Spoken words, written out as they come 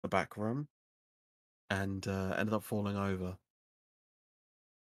a back room and ended up falling over,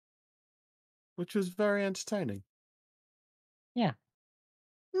 which was very entertaining. Yeah.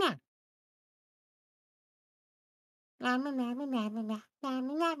 Yeah.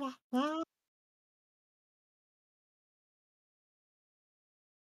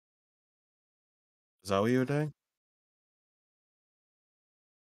 Is that what you were doing?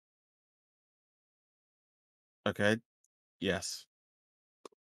 Okay. Yes.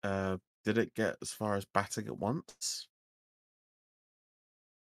 Did it get as far as batting at once?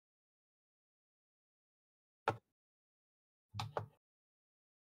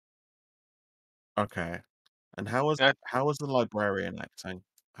 Okay. And That how was the librarian acting?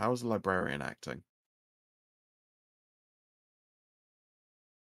 How was the librarian acting?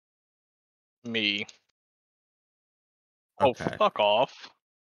 me. Oh, Okay. fuck off.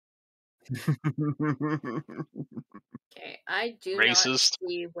 Okay, I do not Racist.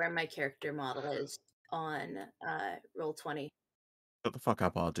 see where my character model is on Roll20. Shut the fuck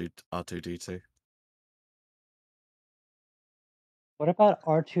up, R2D2. What about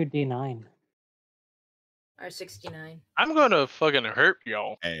R2D9? R69. I'm gonna fucking hurt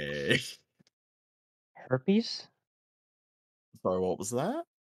y'all. Hey. Herpes? Sorry, what was that?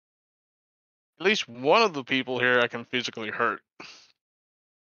 At least one of the people here I can physically hurt.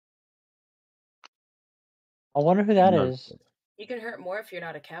 I wonder who that No. is. You can hurt more if you're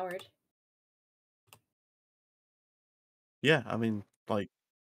not a coward. Yeah, I mean,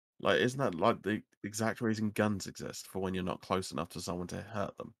 isn't that like the exact reason guns exist for when you're not close enough to someone to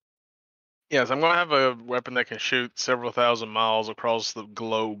hurt them? Yes, I'm gonna have a weapon that can shoot several thousand miles across the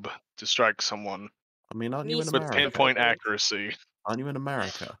globe to strike someone I mean, aren't you in with Missiles are America? pinpoint good. accuracy. Aren't you in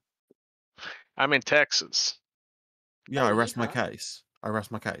America? I'm in Texas. Yeah, Oh, I rest my yeehaw. case. I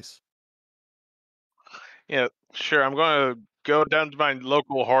rest my case. Yeah, sure. I'm gonna go down to my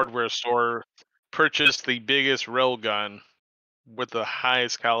local hardware store, purchase the biggest railgun with the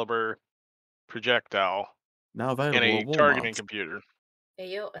highest caliber projectile Now and available a at targeting Walmart. computer.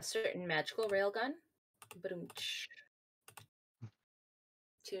 Ayo, a certain magical railgun. Boom.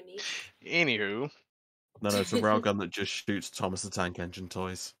 Too niche. Anywho, No, it's a railgun that just shoots Thomas the Tank Engine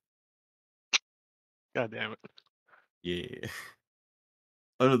toys. god damn it. Yeah.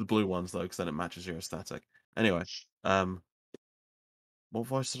 Only the blue ones though, because then it matches your aesthetic. Anyway, what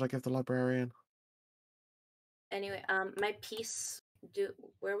voice did I give the librarian? Anyway, my piece.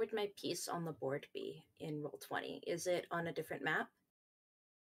 Where would my piece on the board be in Roll20? Is it on a different map?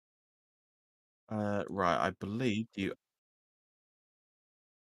 Right, I believe you.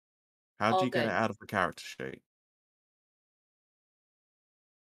 How do All you get it good. out of the character sheet?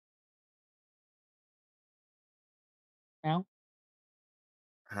 Now?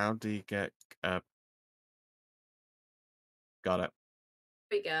 How do you get? Got it.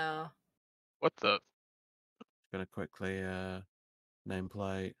 Here we go. What the? Gonna quickly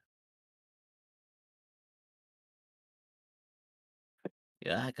nameplate.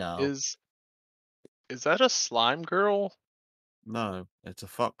 Yeah, go. Is that a slime girl? No, it's a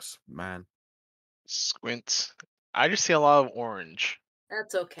fox, man. Squint. I just see a lot of orange.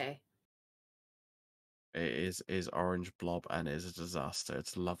 That's okay. It is orange blob and it is a disaster.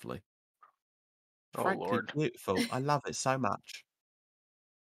 It's lovely. Oh Frankly lord. beautiful. I love it so much.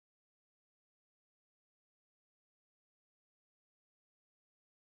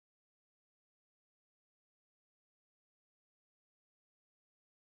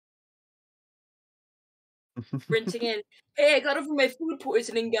 Sprinting in. Hey, I got it from my food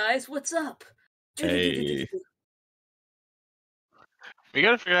poisoning, guys. What's up? Hey. We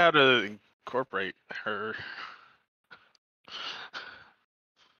gotta figure out how to incorporate her.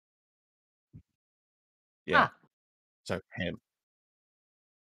 Yeah. Ah, So him.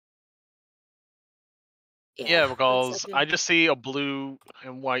 Yeah, One because I second. just see a blue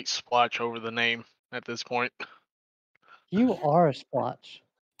and white splotch over the name at this point. you are a splotch.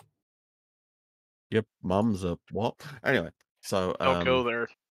 Yep, mum's a what? Anyway, so Don't go there.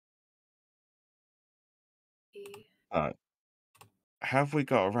 have we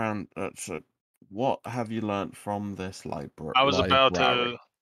got around so what have you learnt from this I was about library? to I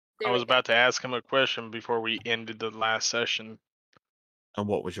There was we go. about to ask him a question before we ended the last session. And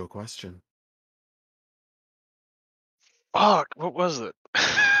what was your question? Fuck, what was it?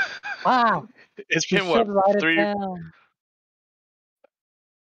 Wow, It's you been what, should write it 3, down.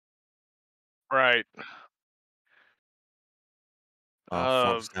 right. Oh, Uh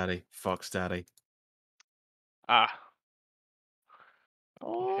Fox Daddy. Fox Daddy. ah.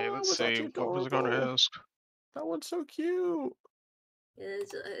 Oh, Okay, that let's was see. actually What was I gonna adorable. ask? That one's so cute.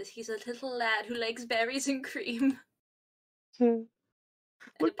 He's a little lad who likes berries and cream.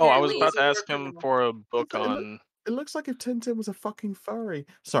 And Look, Oh, I was apparently about he's a to war ask him criminal. for a book it on. looks like if Tintin was a fucking furry.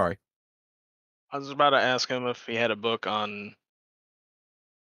 Sorry. I was about to ask him if he had a book on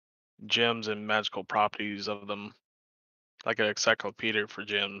gems and magical properties of them, like an encyclopedia for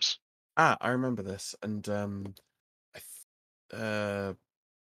gems. Ah, I remember this, and I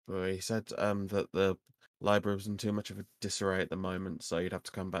well, he said that the library was in too much of a disarray at the moment, so you'd have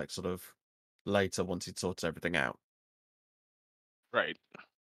to come back sort of later once he'd sorted everything out. Right.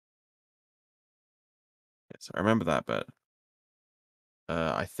 Yes, I remember that, but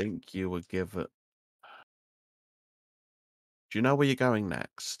I think you would give it. Do you know where you're going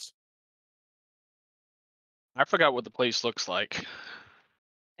next? I forgot what the place looks like.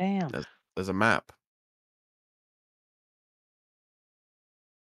 Damn. There's a map.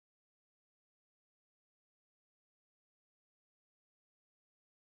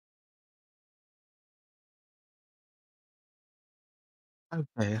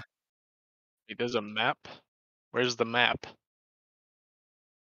 Okay. Wait, there's a map. Where's the map?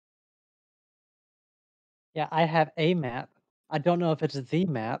 Yeah, I have a map. I don't know if it's the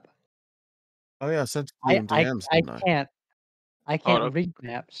map. Oh yeah, I sent it to you I in I DMs, I didn't I? can't I Hold can't up. read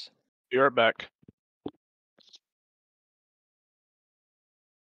maps. Be right back.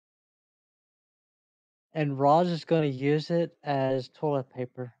 And Roz is gonna use it as toilet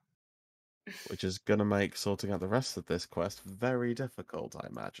paper. Which is gonna make sorting out the rest of this quest very difficult, I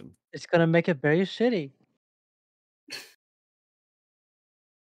imagine. It's gonna make it very shitty.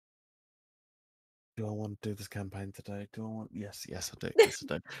 Do I want to do this campaign today? Do I want? Yes, yes, I do. Yes,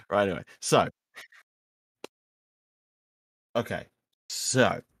 I do. Right, anyway. So, okay.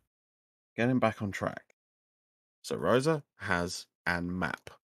 So, getting back on track. So, Rosa has an map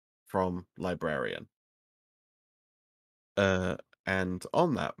from Librarian. Uh, and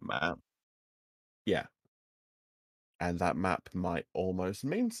on that map, yeah, and that map might almost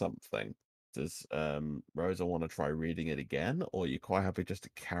mean something. Does Rosa want to try reading it again, or are you quite happy just to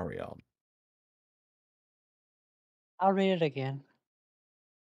carry on? I'll read it again.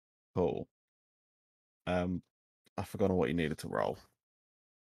 Cool. I've forgotten what you needed to roll.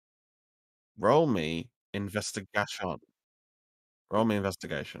 Roll me investigation. Roll me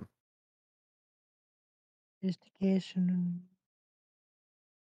investigation. Investigation.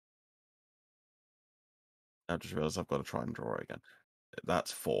 I just realized I've got to try and draw again.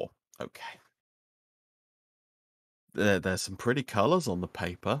 That's 4. Okay. There's some pretty colors on the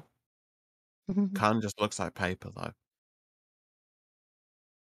paper. Kind of just looks like paper, though.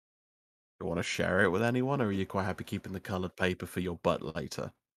 You want to share it with anyone, or are you quite happy keeping the colored paper for your butt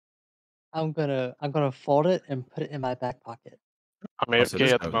later? I'm gonna fold it and put it in my back pocket. I'm Oh, so it AFK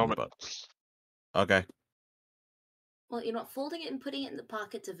is at the going in your moment. butt. Okay. Well, you know, folding it and putting it in the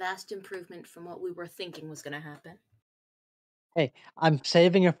pocket's a vast improvement from what we were thinking was going to happen. Hey, I'm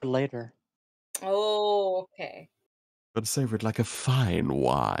saving it for later. Oh, okay. Got to savor it like a fine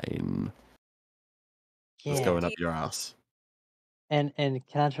wine. That's Yeah. going up your ass. And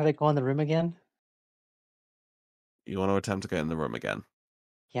can I try to go in the room again? You want to attempt to get in the room again?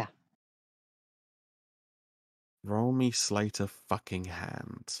 Yeah. Roll me Slater fucking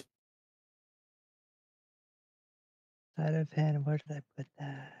hand. Sleight of hand, where did I put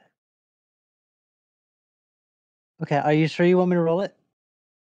that? Okay, are you sure you want me to roll it?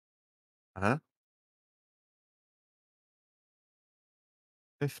 Huh?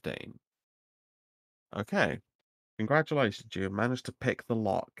 15. Okay. Congratulations, you managed to pick the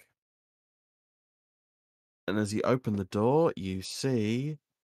lock. And as you open the door, you see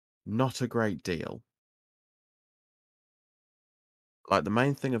not a great deal. Like, the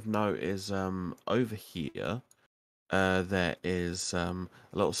main thing of note is over here, there is a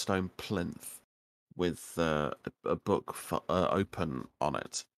little stone plinth with a book open on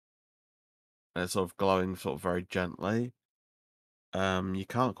it. And it's sort of glowing sort of very gently. You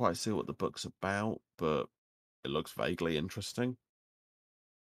can't quite see what the book's about, but it looks vaguely interesting.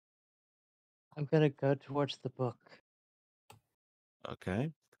 I'm gonna go towards the book.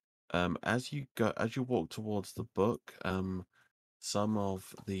 Okay. As you walk towards the book, some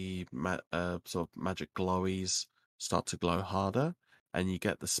of the sort of magic glowies start to glow harder, and you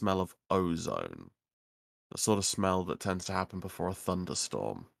get the smell of ozone, the sort of smell that tends to happen before a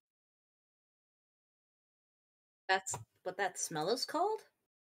thunderstorm. That's what that smell is called?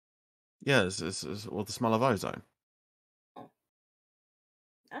 Yeah, well, the smell of ozone. Oh,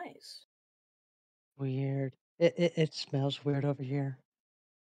 nice. Weird. It smells weird over here.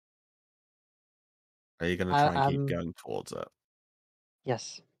 Are you going to I, try and keep I'm going towards it?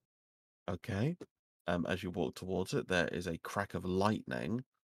 yes. Okay. As you walk towards it, there is a crack of lightning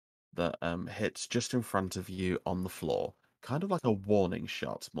that hits just in front of you on the floor. kind of like a warning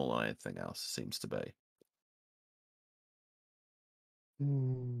shot more than anything else, seems to be.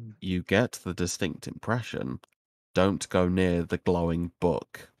 You get the distinct impression, don't go near the glowing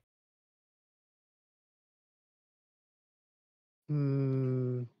book.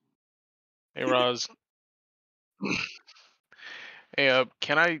 Hmm. Hey, Roz. Hey,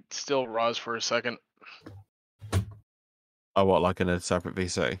 can I steal Roz for a second? Oh, what, like in a separate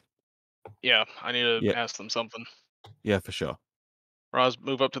VC? Yeah, I need to Yeah. ask them something. Yeah, for sure. Roz,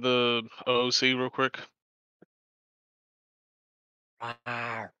 move up to the OOC real quick.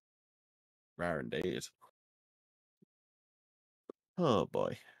 Rare indeed. Oh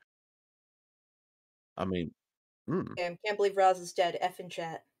boy. I mean, Damn, can't believe Roz is dead. F in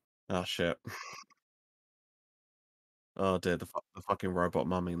chat. oh shit. Oh dear, the fucking robot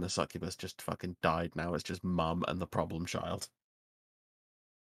mummy and the succubus just fucking died. Now it's just mum and the problem child.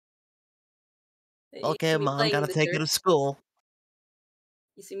 You Okay, see me mom, playing in gotta the take her dirt? to school.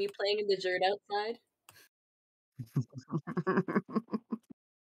 You see me playing in the dirt outside?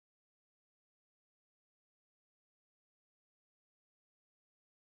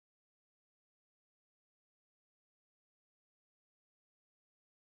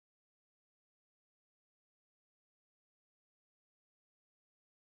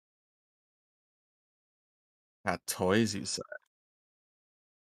 Had toys, you say?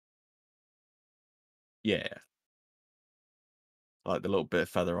 Yeah. Like the little bit of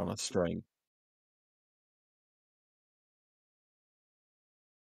feather on a string.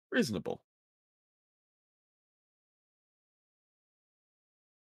 Reasonable.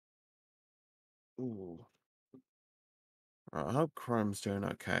 Ooh. Right, I hope Chrome's doing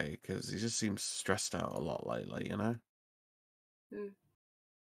okay, because he just seems stressed out a lot lately, you know? Hmm.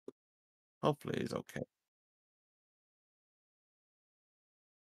 Hopefully he's okay.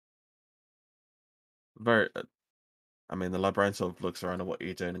 Very, I mean, the librarian sort of looks around at what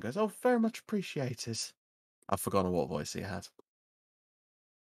you're doing and goes, oh, very much appreciated. I've forgotten what voice he had.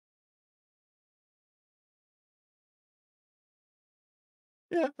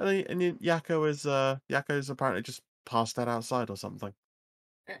 Yeah, and Yakko's apparently just passed out outside or something.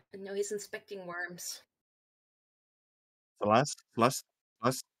 No, he's inspecting worms. Celeste,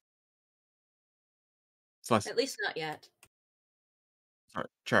 At least not yet. sorry,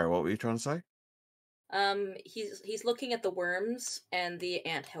 Cherry, what were you trying to say? He's looking at the worms and the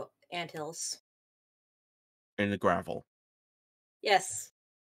anthills. In the gravel. Yes.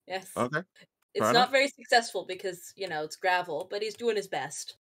 Yes. Okay, fair It's enough. not very successful because, it's gravel, but he's doing his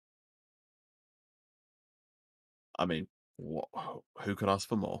best. I mean, who could ask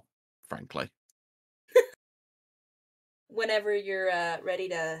for more, frankly? Whenever you're ready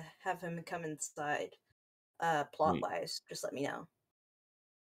to have him come inside, plot-wise, just let me know.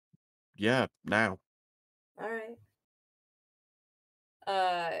 Yeah, now. Alright.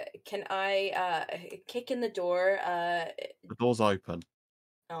 Can I kick in the door? The door's open.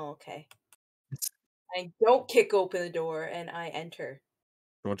 Oh, okay. I don't kick open the door and I enter.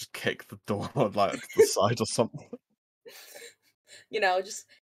 You want to just kick the door like to the side or something? Just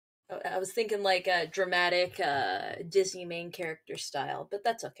I was thinking like a dramatic Disney main character style, but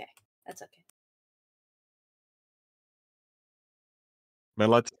that's okay. That's okay. I mean,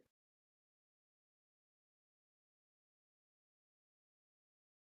 like,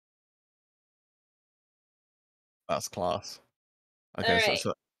 that's class. All Okay, right.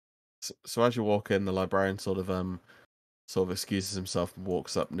 so as you walk in, the librarian sort of excuses himself and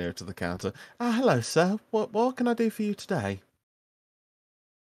walks up near to the counter. Ah, hello, sir. What can I do for you today?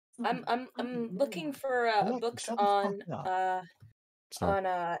 I'm looking for Alexa, books shut the fuck on up. Sorry.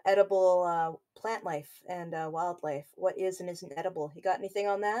 edible plant life and wildlife. What is and isn't edible? You got anything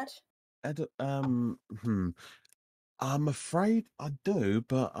on that? I'm afraid I do,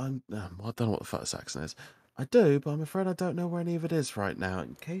 but I don't know what the first accent is. I do, but I'm afraid I don't know where any of it is right now.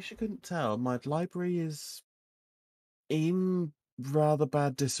 In case you couldn't tell, my library is in rather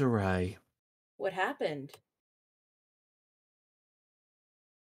bad disarray. What happened?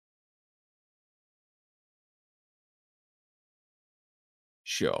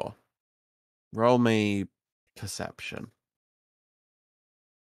 Sure. Roll me perception.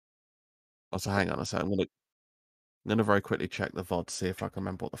 Also, hang on a second. I'm gonna very quickly check the VOD to see if I can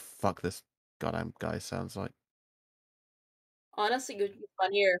remember what the fuck this goddamn guy sounds like. Honestly, it would be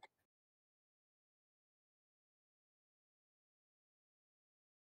funnier.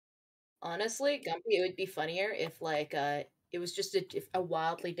 Honestly, Gumpy, it would be funnier if like it was just a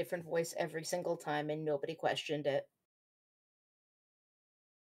wildly different voice every single time and nobody questioned it.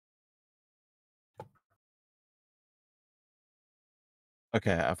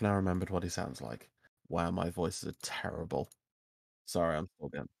 Okay, I've now remembered what he sounds like. Wow, my voices are terrible. Sorry, I'm still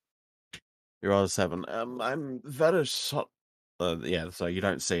getting. You're on 7. I'm very shot. Yeah, so you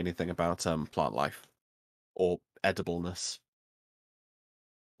don't see anything about plant life or edibleness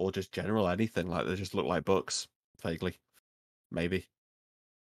or just general anything. Like they just look like books, vaguely, maybe.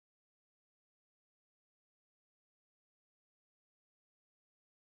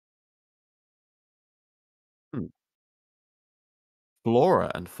 Hmm.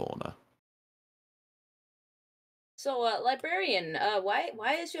 Flora and fauna. So, librarian,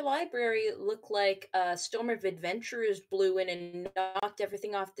 why does your library look like a storm of adventurers blew in and knocked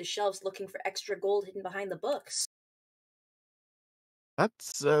everything off the shelves, looking for extra gold hidden behind the books?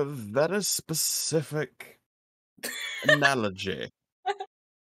 That's a very specific analogy.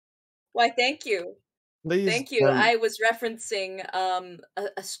 Why, thank you. Please Thank you. don't. I was referencing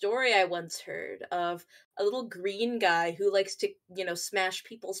a story I once heard of a little green guy who likes to, smash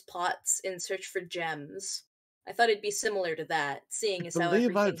people's pots in search for gems. I thought it'd be similar to that, I seeing as how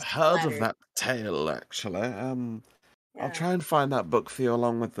believe I've everything's heard of splattered. that tale, actually. I'll Yeah. try and find that book for you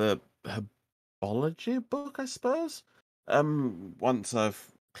along with the herbology book, I suppose. Once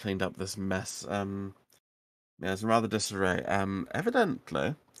I've cleaned up this mess. Yeah, it's rather disarray.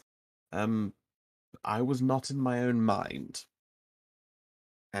 Evidently, um, I was not in my own mind,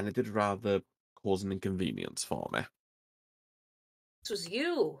 and it did rather cause an inconvenience for me. This was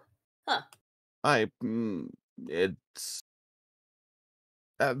you. Huh. It's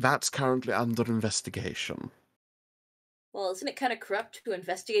that's currently under investigation. Well, isn't it kind of corrupt to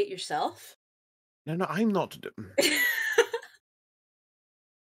investigate yourself? No, I'm not. It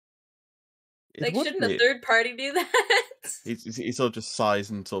Like, would shouldn't a be. third party do that? He sort of just sighs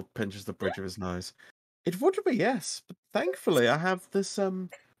and sort of pinches the bridge of his nose. It would be, yes, but thankfully I have this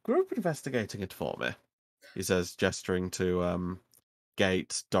group investigating it for me. He says, gesturing to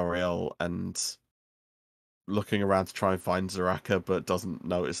Gate, Doriel, and looking around to try and find Zaraka, but doesn't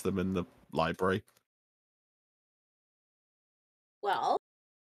notice them in the library. Well,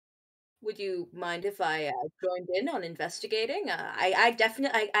 would you mind if I joined in on investigating? I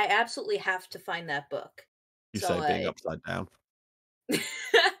definitely, I absolutely have to find that book. You So, say, being upside down.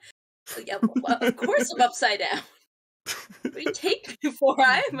 yeah, well, of course I'm upside down. What do you take me for?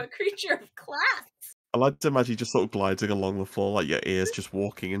 I am a creature of class. I like to imagine you just sort of gliding along the floor, like your ears just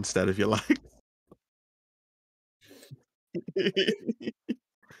walking instead of your legs.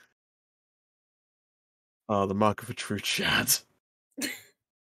 Oh, the mark of a true Chad.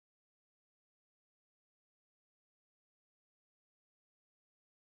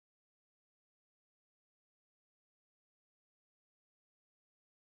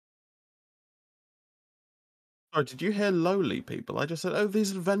 Oh, did you hear lowly people? I just said, oh,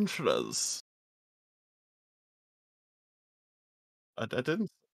 these adventurers. I didn't.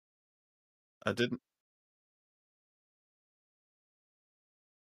 I didn't.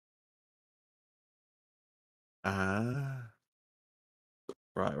 Ah.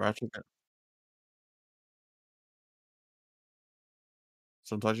 Right, Ratchet.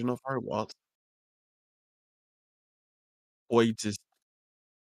 Sometimes you're not very what? Weight is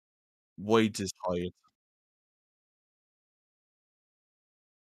high.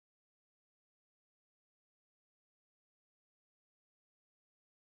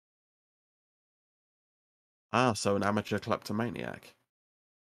 Ah, so an amateur kleptomaniac.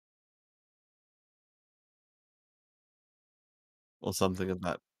 Or something of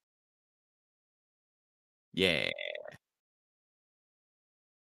that. Yeah.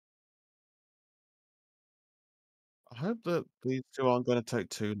 I hope that these two aren't going to take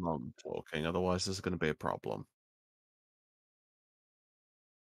too long talking, otherwise there's going to be a problem.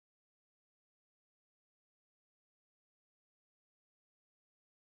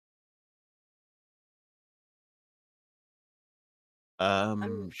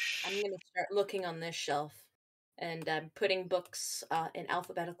 I'm gonna start looking on this shelf, and I'm putting books in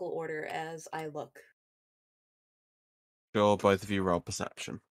alphabetical order as I look. Sure, both of you roll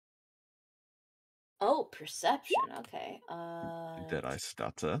perception. Oh, perception. Okay. Did I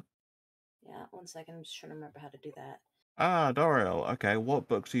stutter? Yeah. 1 second. I'm just trying to remember how to do that. Ah, Doriel. Okay, what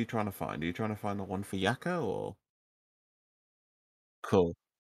books are you trying to find? Are you trying to find the one for Yaka or? Cool,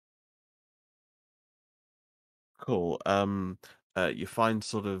 cool. You find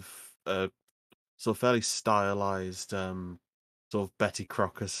sort of fairly stylized, sort of Betty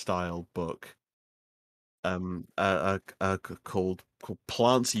Crocker style book, called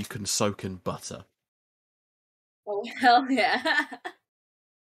Plants You Can Soak in Butter. Oh hell yeah!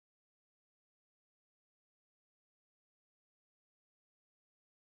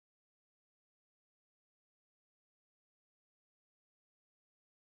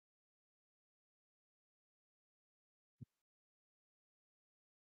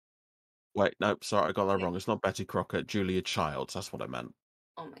 Wait, no, sorry, I got that Okay. wrong. It's not Betty Crocker, Julia Childs. That's what I meant.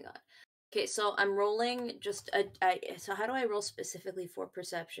 Oh my god. Okay, so I'm rolling just so how do I roll specifically for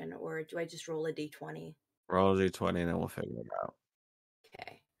perception, or do I just roll a d20? Roll a d20 and then we'll figure it out.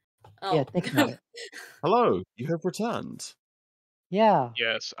 Okay. Yeah, Oh. think about it. Hello, you have returned. Yeah.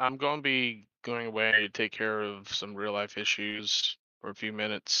 Yes, I'm going to be going away to take care of some real life issues for a few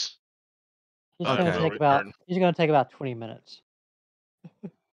minutes. He's I gonna Okay. will take about return. he's gonna take about 20 minutes.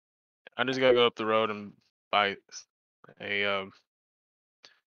 I just gotta go up the road and buy a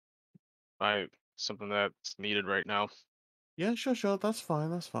buy something that's needed right now. Yeah, sure. That's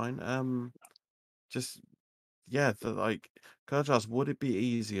fine. That's fine. Just yeah, can I just ask, would it be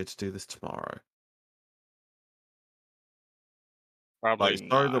easier to do this tomorrow? Probably Like,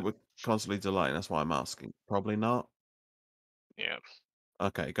 sorry that not. we're constantly delaying. That's why I'm asking. Probably not. Yeah.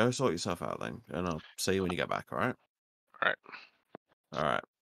 Okay, go sort yourself out then, and I'll see you when you get back. All right. All right. All right.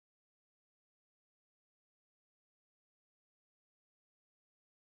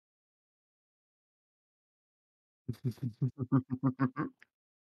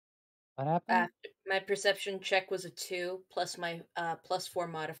 What happened? My perception check was a 2 plus my +4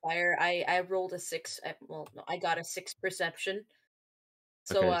 modifier. I rolled a 6. Well, no, I got a 6 perception.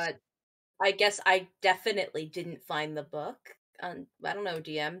 So Okay. I guess I definitely didn't find the book. I don't know,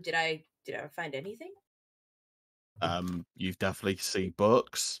 DM. Did I find anything? You definitely see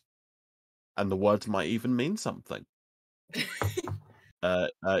books, and the words might even mean something. Uh,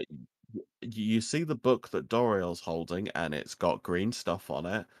 uh, you see the book that Doriel's holding, and it's got green stuff on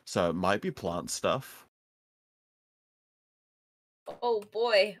it, so it might be plant stuff. Oh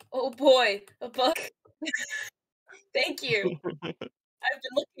boy. Oh boy. A book. Thank you. I've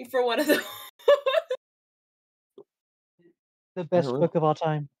been looking for one of those. The best book of all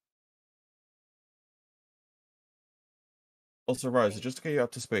time. Also, Rosa, Okay, just to get you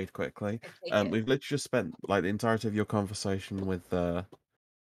up to speed quickly, I take it. we've literally just spent like the entirety of your conversation with the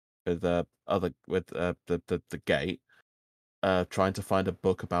gate, trying to find a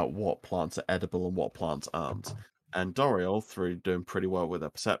book about what plants are edible and what plants aren't. And Doriel, through doing pretty well with her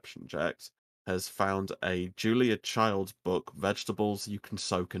perception checks, has found a Julia Child's book, Vegetables You Can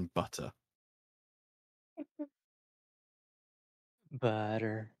Soak in Butter.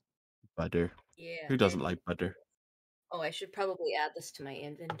 Butter. Butter. Yeah, Who doesn't and like butter? oh, I should probably add this to my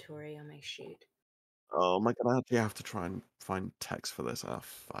inventory on my sheet. Oh my god, I actually have to try and find text for this. Oh,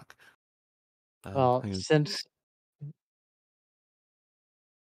 fuck. Well, Hang on. since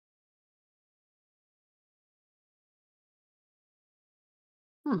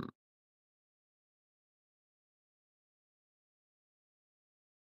Hmm.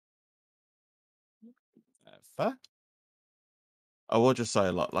 Fair. I will just say,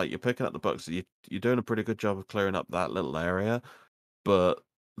 like you're picking up the books, you're doing a pretty good job of clearing up that little area, but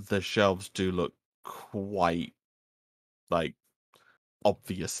the shelves do look quite like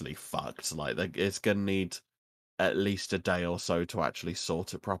obviously fucked. It's gonna need at least a day or so to actually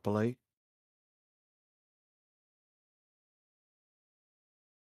sort it properly.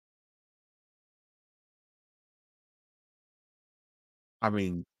 I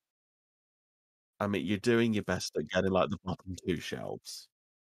mean, you're doing your best at getting like the bottom two shelves.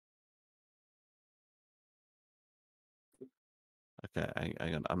 Okay,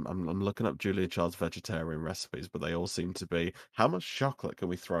 hang on. I'm looking up Julia Child's vegetarian recipes, but they all seem to be how much chocolate can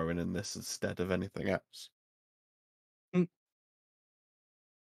we throw in this instead of anything else? Mm.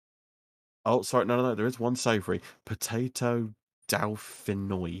 Oh, sorry, no. There is one savory potato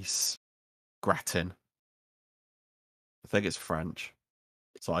dauphinoise gratin. I think it's French,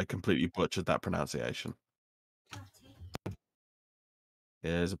 so I completely butchered that pronunciation.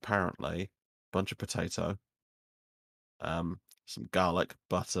 Is apparently a bunch of potato, some garlic,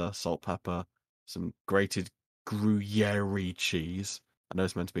 butter, salt, pepper, some grated Gruyere cheese. I know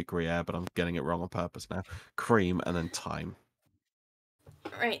it's meant to be Gruyere, but I'm getting it wrong on purpose now. Cream and then thyme.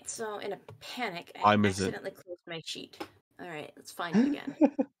 Alright, so in a panic, I Thyme is it accidentally closed my sheet. Alright, let's find it again.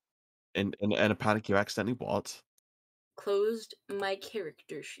 in a panic? You accidentally what? Closed my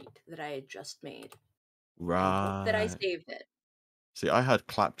character sheet that I had just made. I hope that I Right. saved it. See, I heard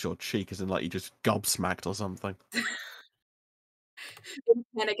clapped your cheek as in like you just gobsmacked or something. In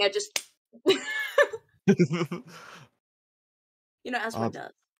panic, I just as Ah, one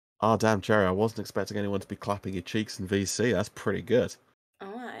does. damn, Jerry! I wasn't expecting anyone to be clapping your cheeks in VC. That's pretty good.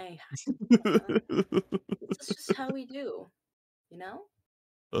 Oh, this is just how we do, you know?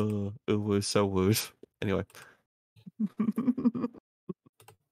 It was so weird. Anyway.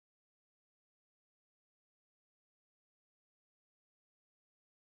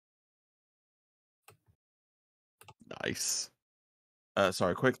 Nice.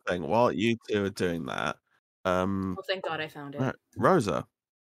 Sorry, quick thing. While you two are doing that, Oh, thank God I found it. Rosa,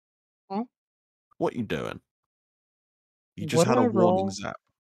 Huh? what you doing? You just What had do a I warning roll? zap.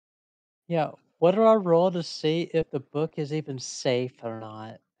 Yeah, what do I roll to see if the book is even safe or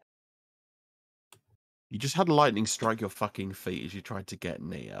not? You just had lightning strike your fucking feet as you tried to get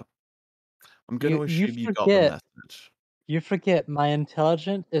near. I'm going You to you assume you got the forget message. you forget my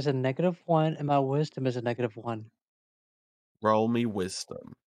intelligence is a -1 and my wisdom is a -1. Roll me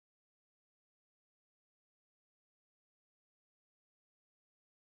wisdom.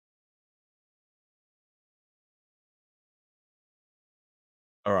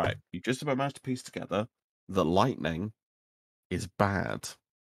 All right, you just about managed to piece together that lightning is bad,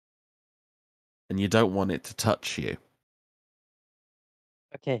 and you don't want it to touch you.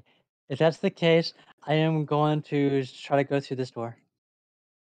 Okay, if that's the case, I am going to try to go through this door.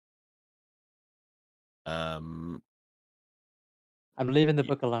 Um, I'm leaving the y-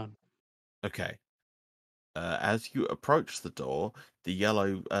 book alone. okay. As you approach the door, the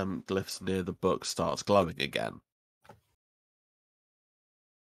yellow glyphs near the book starts glowing again.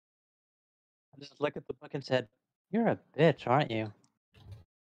 I just looked at the book and said, "You're a bitch, aren't you?"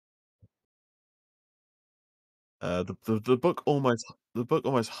 The book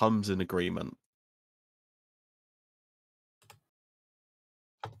almost hums in agreement.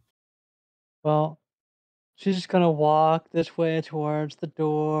 Well, she's just gonna walk this way towards the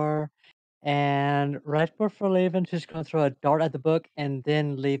door, and right before leaving, she's gonna throw a dart at the book and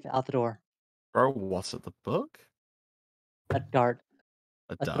then leave out the door. Throw what at the book? A dart,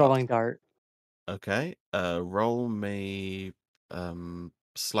 A a dart. throwing dart. Okay. Roll me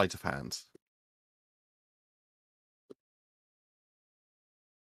sleight of hand.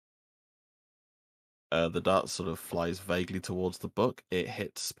 The dart sort of flies vaguely towards the book. It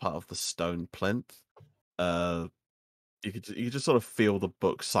hits part of the stone plinth. Uh, you could just sort of feel the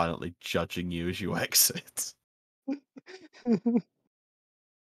book silently judging you as you exit.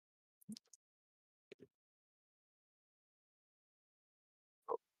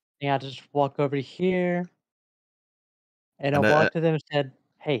 Yeah, I just walk over here, and I And walked to them and said,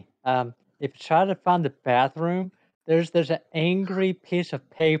 "Hey, if you try to find the bathroom, there's an angry piece of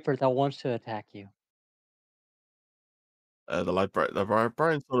paper that wants to attack you." the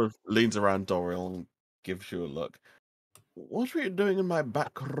librarian sort of leans around Doriel and gives you a look. What were you doing in my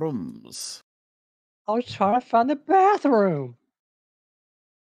back rooms? I was trying to find the bathroom.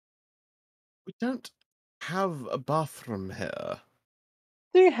 We don't have a bathroom here.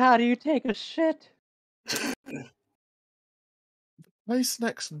 Then how do you take a shit? Place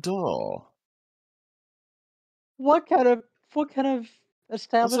next door. What kind of Also,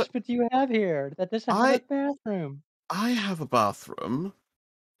 establishment do you have here that doesn't have a I bathroom? I have a bathroom.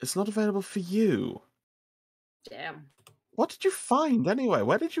 It's not available for you. Damn. What did you find anyway?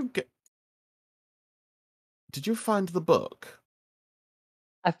 Where did you get? Did you find the book?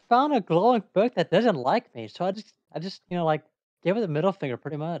 I found a glowing book that doesn't like me, so I just like gave it the middle finger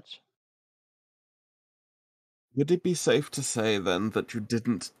pretty much. Would it be safe to say then that you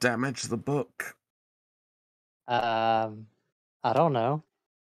didn't damage the book? Um, I don't know.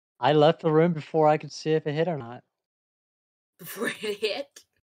 I left the room before I could see if it hit or not. Before it hit.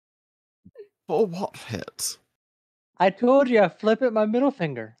 For what hit? I told you I flip it my middle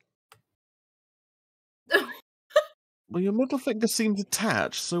finger. Well, your middle finger seemed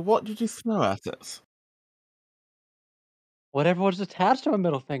attached, so what did you throw at it? Whatever was attached to my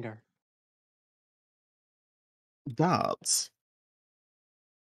middle finger. Darts.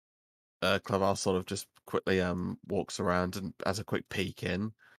 Cleval sort of just quickly walks around and has a quick peek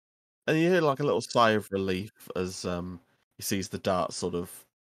in. And you hear like a little sigh of relief as he sees the dart sort of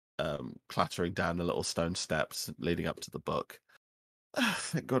clattering down the little stone steps leading up to the book.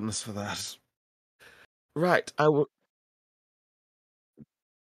 Thank goodness for that. Right, I will.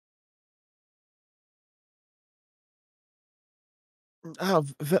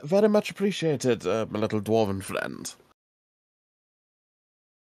 Very much appreciated, my little dwarven friend.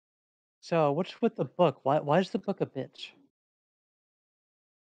 So what's with the book? Why is the book a bitch?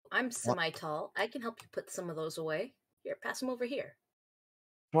 I'm What? semi-tall. I can help you put some of those away. Here, pass them over here.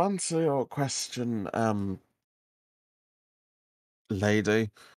 To answer your question, lady,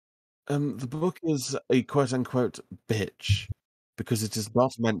 the book is a quote unquote bitch because it is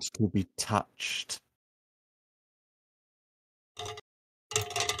not meant to be touched.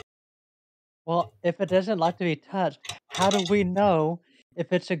 Well, if it doesn't like to be touched, how do we know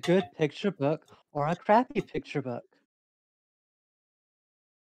if it's a good picture book or a crappy picture book?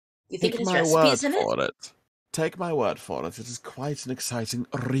 You think Take it has my word recipes in it? for it. Take my word for it. It is quite an exciting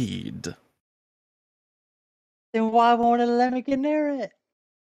read. Then why won't it let me get near it?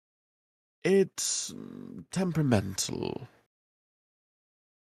 It's temperamental.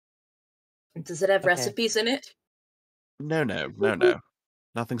 Does it have Okay. recipes in it? No.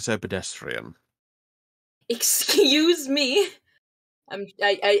 Nothing so pedestrian. Excuse me.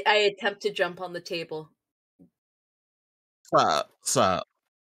 I attempt to jump on the table. Sir,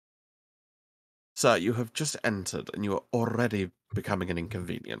 you have just entered and you are already becoming an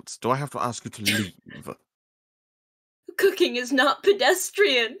inconvenience. Do I have to ask you to leave? Cooking is not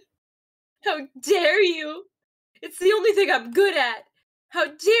pedestrian. How dare you? It's the only thing I'm good at. How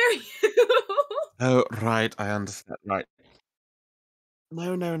dare you? Oh, right, I understand. Right.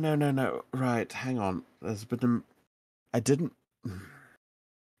 No. Right, hang on. There's been I didn't.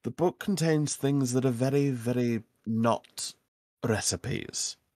 The book contains things that are very, very not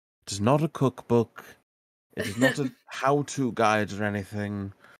recipes. It is not a cookbook. It is not a how-to guide or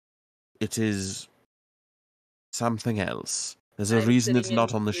anything. It is something else. There's a I'm reason it's sitting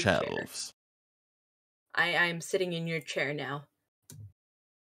not in on the your chair. shelves. I'm sitting in your chair now.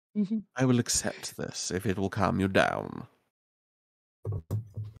 I will accept this if it will calm you down.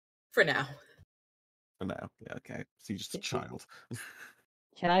 For now. For now. Yeah, okay. So you're just a child.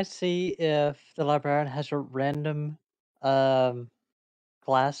 Can I see if the librarian has a random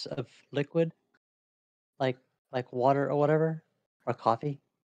glass of liquid, like water or whatever, or coffee?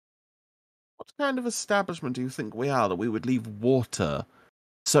 What kind of establishment do you think we are that we would leave water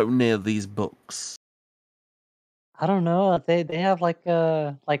so near these books? I don't know. They have like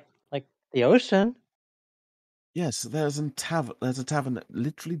the ocean. Yes, there's a tavern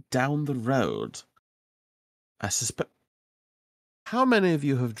literally down the road. I suspect. How many of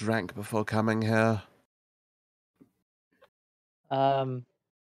you have drank before coming here? I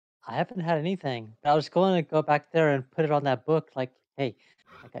haven't had anything. I was going to go back there and put it on that book. Like, hey,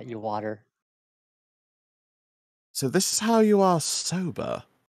 I got you water. So this is how you are sober.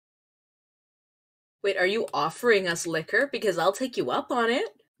 Wait, are you offering us liquor? Because I'll take you up on it.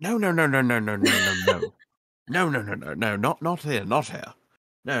 No. No, not here, not here.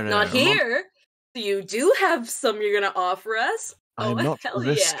 Not I'm not. here. You do have some you're gonna offer us? Oh, I'm not hell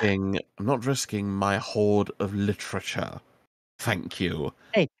yeah. risking my hoard of literature. Thank you,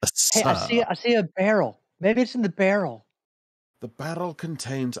 Hey, I sir. see a barrel. Maybe it's in the barrel. The barrel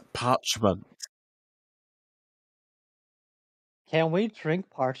contains parchment. Can we drink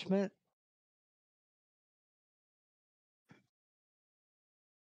parchment?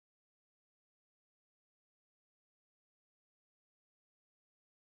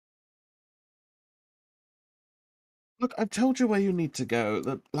 Look, I've told you where you need to go.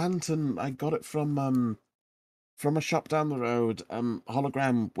 The lantern, I got it from a shop down the road.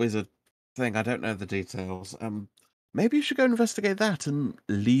 Hologram wizard thing. I don't know the details. Maybe you should go investigate that and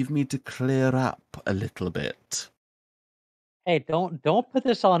leave me to clear up a little bit. Hey, don't put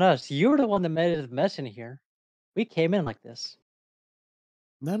this on us. You're the one that made a mess in here. We came in like this.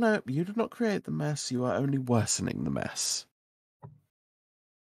 No, you did not create the mess. You are only worsening the mess.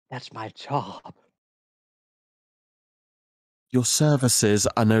 That's my job. Your services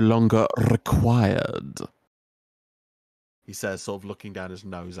are no longer required. He says, sort of looking down his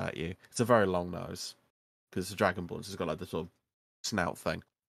nose at you. It's a very long nose. Because it's a dragonborn, so it's got like this sort of snout thing.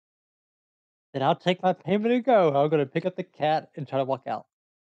 Then I'll take my payment and go. I'm gonna pick up the cat and try to walk out.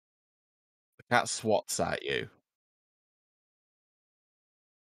 The cat swats at you.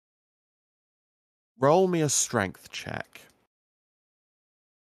 Roll me a strength check.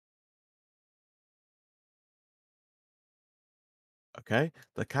 Okay,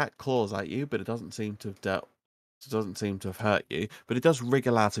 the cat claws at you, but it doesn't seem to have hurt you, but it does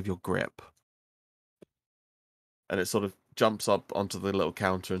wriggle out of your grip. And it sort of jumps up onto the little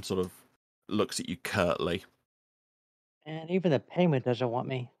counter and sort of looks at you curtly. And even the payment doesn't want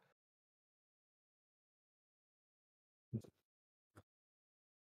me.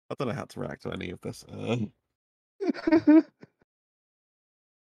 I don't know how to react to any of this. Hang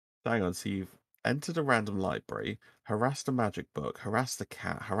on, so you've entered a random library, harassed a magic book, harassed the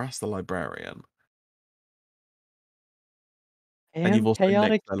cat, harassed the librarian, I and you've am also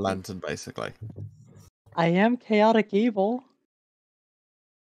chaotic. nicked the lantern, basically. I am chaotic evil.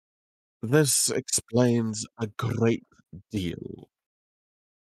 This explains a great deal.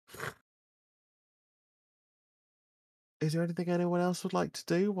 Is there anything anyone else would like to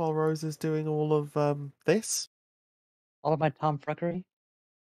do while Rose is doing all of this? All of my tomfuckery.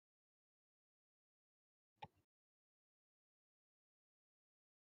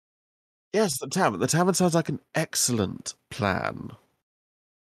 Yes, the tavern. The tavern sounds like an excellent plan.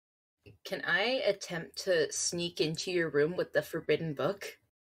 Can I attempt to sneak into your room with the forbidden book?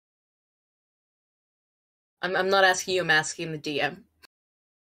 I'm not asking you, I'm asking the DM.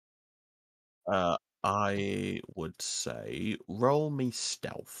 I would say roll me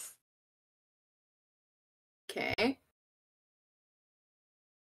stealth. Okay.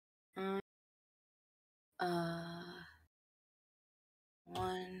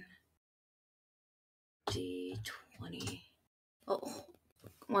 1d20. Oh,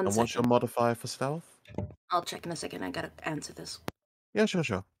 one And what's your second. modifier for stealth? I'll check in a second. I gotta answer this. Yeah,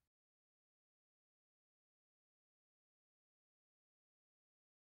 sure.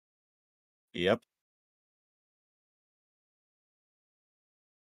 Yep.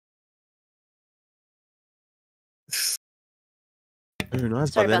 Who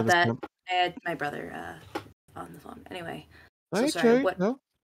knows? By Sorry the end about of this that. month. I had my brother on the phone. Anyway, so Hey, sorry. Jake, What? no?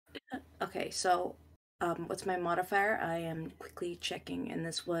 Okay, so what's my modifier? I am quickly checking, and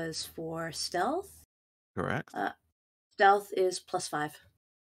this was for stealth. Correct. Stealth is +5.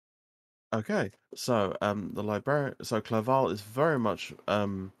 Okay, so the librarian, so Clerval is very much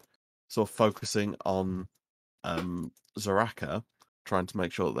sort of focusing on Zaraka, trying to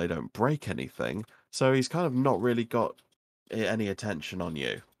make sure that they don't break anything. So he's kind of not really got any attention on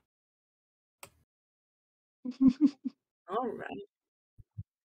you. All right.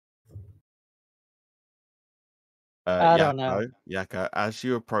 I don't know. Yako, as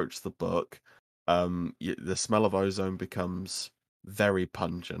you approach the book, the smell of ozone becomes very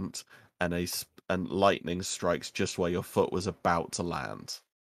pungent, and and lightning strikes just where your foot was about to land.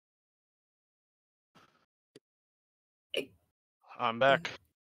 I'm back.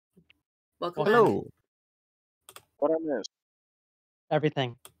 Welcome Hello. back. What I missed?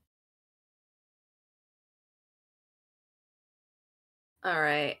 Everything. All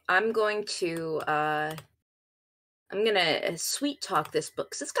right, I'm gonna sweet talk this book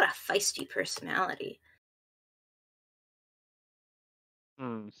because it's got a feisty personality.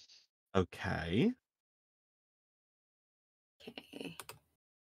 Hmm. Okay. Okay,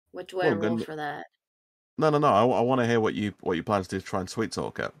 what do I Well, roll good. for that? No. I want to hear what you plan to do to try and sweet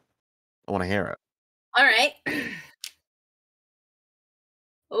talk it. I want to hear it. All right.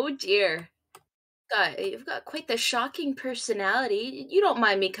 Oh dear. You've got quite the shocking personality. You don't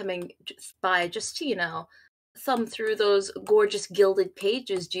mind me coming by just to, thumb through those gorgeous gilded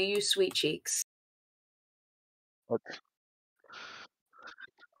pages, do you, sweet cheeks? Okay.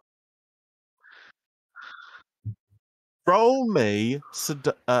 Roll me.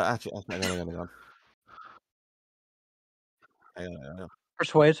 Actually, hang on. Hang on.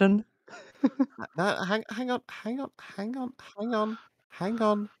 Persuasion? No, hang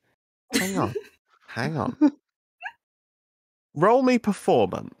on. Roll me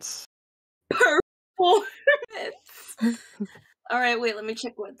performance. Performance. All right, wait, let me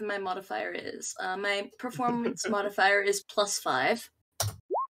check what my modifier is. My performance modifier is +5.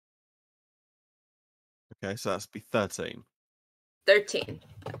 Okay, so that's be 13. 13.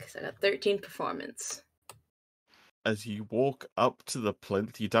 Okay, so I got 13 performance. As you walk up to the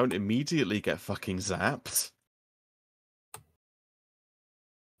plinth, you don't immediately get fucking zapped.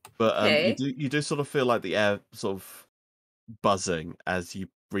 But Okay. you do sort of feel like the air sort of buzzing as you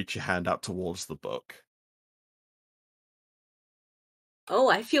reach your hand out towards the book. Oh,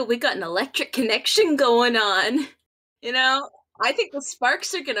 I feel we got an electric connection going on. I think the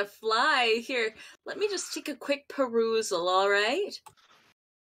sparks are gonna fly. Here, let me just take a quick perusal, alright?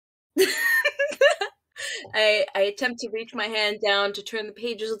 I attempt to reach my hand down to turn the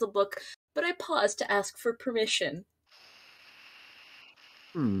pages of the book, but I pause to ask for permission.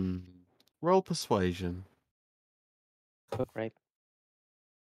 Roll persuasion. Oh, great.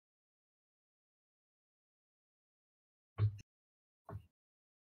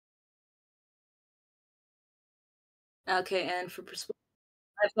 Okay, and for persuasion,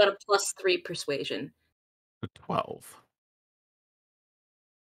 I've got a +3 persuasion. 12.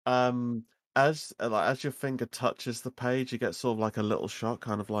 As your finger touches the page, you get sort of like a little shock,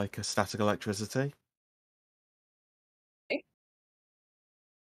 kind of like a static electricity.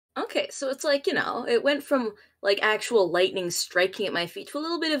 Okay, so it's like, it went from like actual lightning striking at my feet to a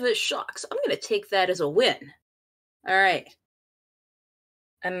little bit of a shock. So I'm gonna take that as a win. All right.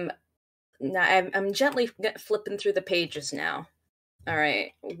 I'm gently flipping through the pages now. All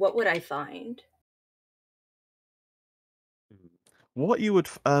right. What would I find? What you would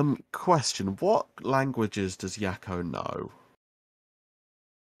question? What languages does Yakko know?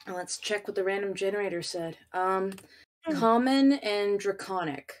 Let's check what the random generator said. Common and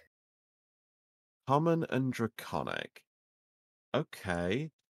Draconic. Common and Draconic.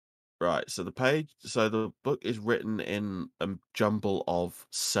 Okay. Right, so the book is written in a jumble of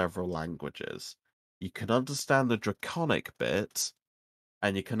several languages. You can understand the Draconic bits,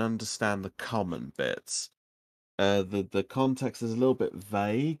 and you can understand the common bits. The context is a little bit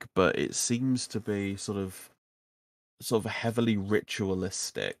vague, but it seems to be sort of heavily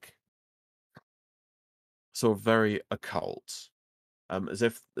ritualistic, sort of very occult, as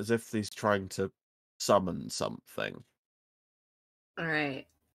if he's trying to summon something. All right.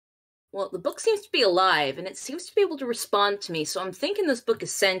 Well, the book seems to be alive, and it seems to be able to respond to me, so I'm thinking this book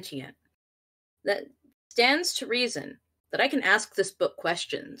is sentient. That stands to reason that I can ask this book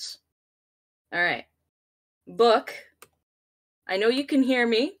questions. All right. Book, I know you can hear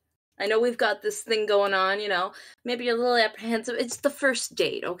me. I know we've got this thing going on, maybe you're a little apprehensive. It's the first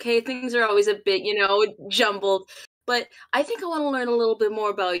date, okay? Things are always a bit, jumbled. But I think I want to learn a little bit more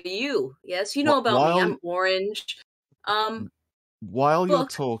about you. Yes, you know about me. I'm orange. While you're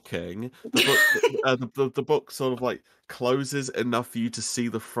Book. talking, the book the book sort of like closes enough for you to see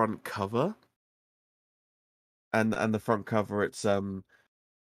the front cover, and the front cover it's sort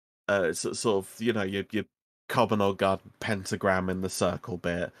of your common or garden pentagram in the circle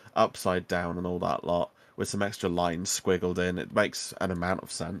bit, upside down and all that lot, with some extra lines squiggled in. It makes an amount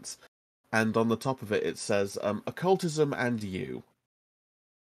of sense. And on the top of it, it says occultism and you.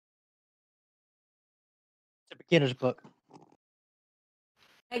 It's a beginner's book.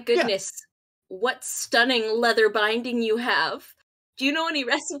 My goodness, what stunning leather binding you have. Do you know any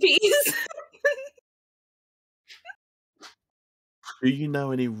recipes? Do you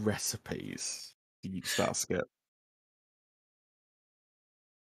know any recipes? You just ask it.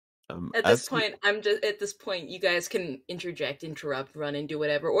 At this point, you guys can interject, interrupt, run, and do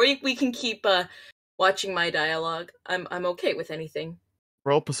whatever, or we can keep watching my dialogue. I'm okay with anything.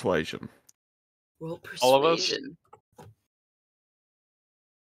 Roll persuasion. Roll persuasion. All of us?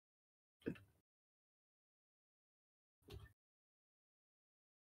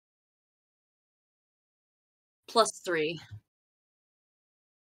 +3.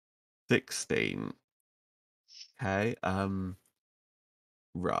 16. Okay.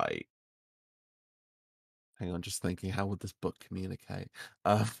 Right. Hang on, just thinking, how would this book communicate?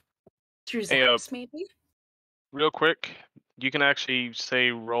 Through Hey, zaps, maybe? Real quick, you can actually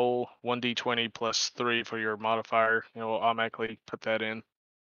say roll 1d20 +3 for your modifier. We'll automatically put that in.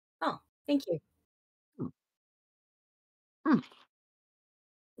 Oh, thank you. Hmm.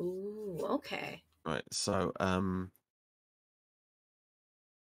 Ooh, okay. Right. So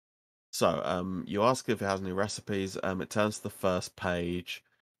you ask if it has any recipes. It turns to the first page,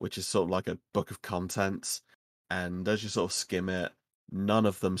 which is sort of like a book of contents, and as you sort of skim it, none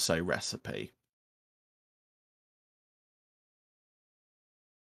of them say recipe.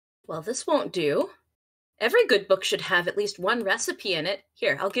 Well, this won't do. Every good book should have at least one recipe in it.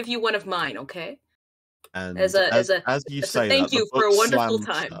 Here, I'll give you one of mine, okay? And as you a say thank that, the you for book a wonderful slams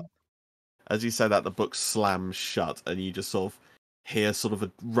time. shut. As you say that, the book slams shut, and you just sort of hear sort of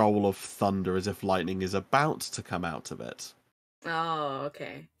a roll of thunder as if lightning is about to come out of it. Oh,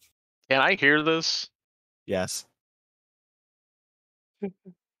 okay. Can I hear this? Yes.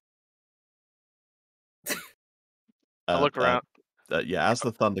 I look around. As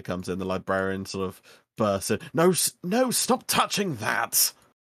the thunder comes in, the librarian sort of bursts in. No, stop touching that!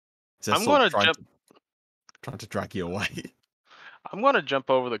 I'm going to trying to drag you away. I'm going to jump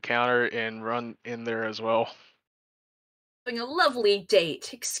over the counter and run in there as well. Having a lovely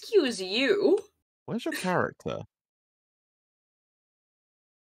date. Excuse you. Where's your character?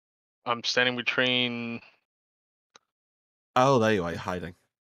 I'm standing between. Oh, there you are, hiding.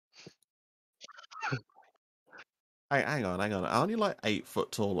 Hey, hang on. Aren't you like 8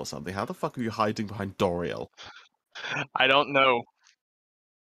 foot tall or something? How the fuck are you hiding behind Doriel? I don't know.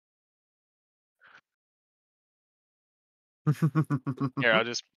 Here, I'll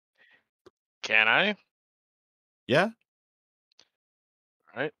just. Can I? Yeah?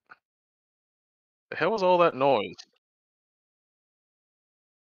 Right. The hell was all that noise?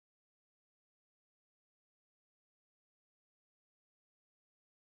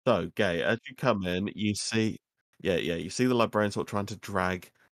 So, Gay, as you come in, you see, you see the librarian sort of trying to drag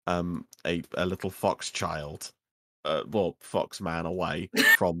a little fox child, fox man away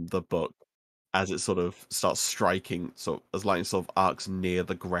from the book as it sort of starts striking, sort of, as lightning sort of arcs near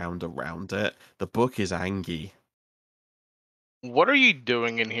the ground around it. The book is angry. What are you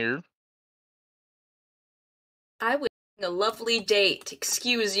doing in here? I was having a lovely date.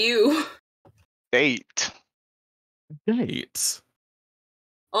 Excuse you. Date. Date?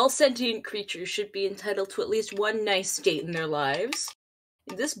 All sentient creatures should be entitled to at least one nice date in their lives.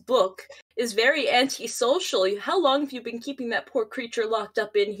 This book is very antisocial. How long have you been keeping that poor creature locked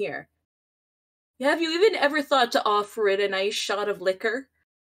up in here? Have you even ever thought to offer it a nice shot of liquor?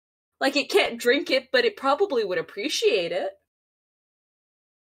 Like, it can't drink it, but it probably would appreciate it.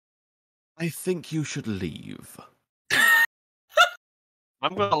 I think you should leave.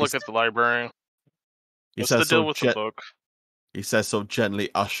 I'm gonna look at the library. He What's says the deal sort with the of book? he says sort of gently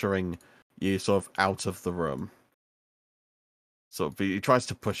ushering you sort of out of the room. Sort of he tries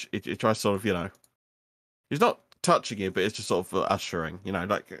to push he tries sort of, he's not touching you, but it's just sort of ushering,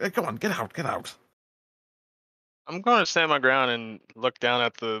 like, hey, come on, get out, get out. I'm gonna stand my ground and look down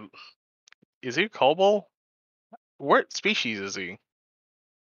at the. Is he a kobold? What species is he?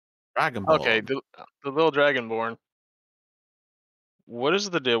 Okay, Dragonborn. the little dragonborn. What is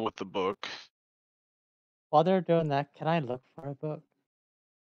the deal with the book? While they're doing that, can I look for a book?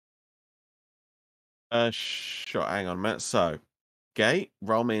 Sure, hang on a minute. So, Gate,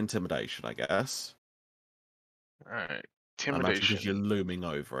 roll me intimidation, I guess. All right, I imagine because you're intimidation. looming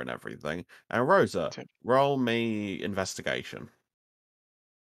over and everything. And Rosa, Tim- roll me investigation.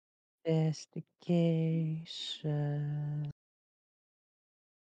 Investigation.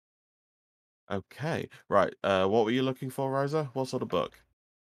 Okay, right. What were you looking for, Rosa? What sort of book?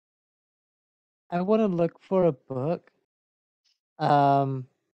 I want to look for a book. Um,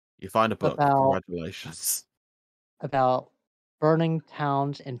 You find a book. about Congratulations. about burning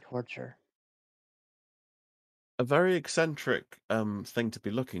towns and torture. A very eccentric thing to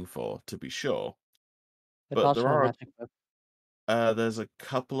be looking for, to be sure. It's But there also a are magic book. there's a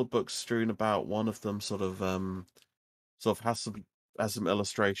couple of books strewn about. One of them sort of has some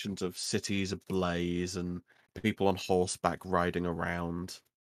illustrations of cities ablaze and people on horseback riding around.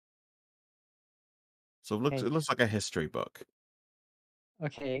 So it Okay. looks like a history book.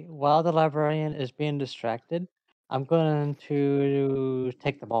 Okay. While the librarian is being distracted, I'm going to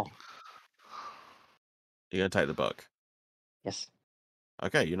take the ball. You're gonna take the book. Yes.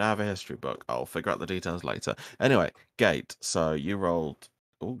 Okay, you now have a history book. I'll figure out the details later. Anyway, Gate. So you rolled.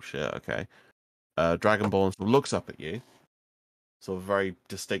 Oh shit. Okay. Dragonborn sort of looks up at you. Sort of very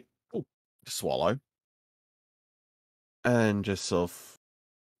distinct. Oh, swallow. And just sort of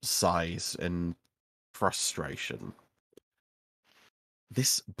sighs in frustration.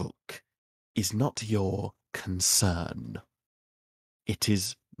 This book is not your concern. It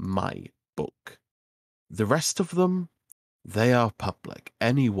is my book. The rest of them, they are public.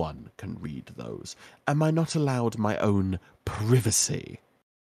 Anyone can read those. Am I not allowed my own privacy?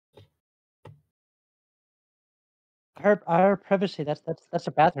 Our privacy. That's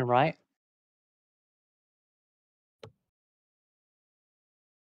a bathroom, right?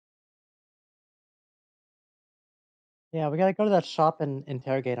 Yeah, we gotta go to that shop and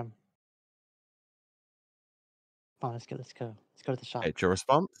interrogate him. Come on, let's go. Let's go. Let's go to the shop. It's your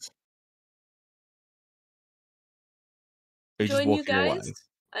response? Are you just Join you walking guys. away?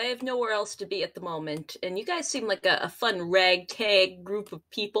 I have nowhere else to be at the moment, and you guys seem like a fun ragtag group of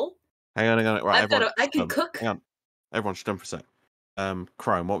people. Hang on, hang on. Right, everyone. I can cook. Hang on. Everyone, just done for a sec.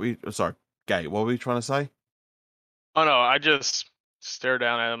 Chrome, what were you? Sorry, Gate, what were you trying to say? Oh no, I just stare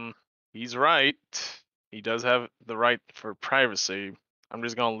down at him. He's right. He does have the right for privacy. I'm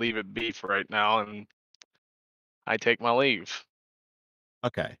just gonna leave it be for right now, and I take my leave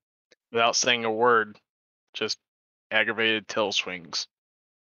Okay. without saying a word. Just aggravated tail swings.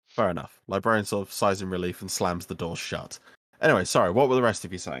 Fair enough. Librarian sort of sighs in relief and slams the door shut. Anyway, sorry, what were the rest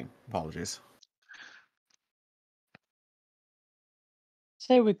of you saying? Apologies.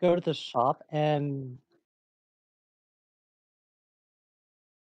 Say we go to the shop and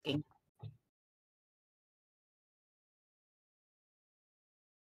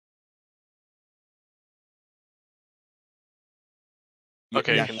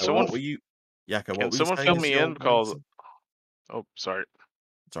Okay, can Yaka, someone what were you fill saying is me your in? Because reason? oh, sorry.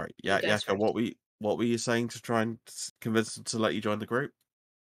 Sorry, You guys Yaka, first. what were you saying to try and convince them to let you join the group?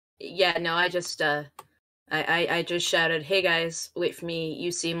 Yeah, no, I just I just shouted, "Hey guys, wait for me.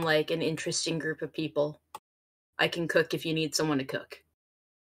 You seem like an interesting group of people. I can cook if you need someone to cook."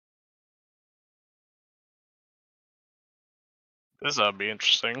 This be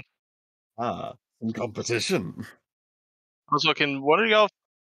interesting. Ah, some competition. Also, can one of y'all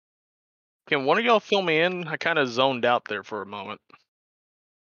fill me in? I kind of zoned out there for a moment.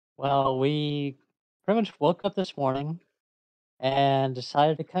 well, we pretty much woke up this morning and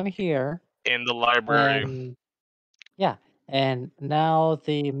decided to come here, In the library. and yeah, and now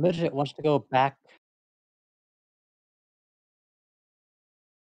the midget wants to go back.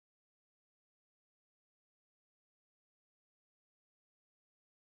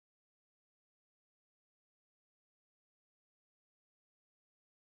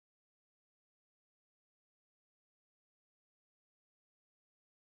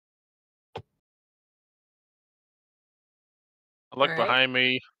 I All look right. behind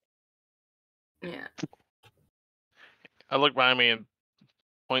me. Yeah. I look behind me and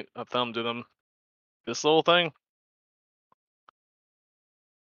point a thumb to them. This little thing.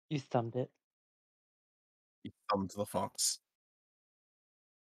 You thumbed it. You thumbed the fox.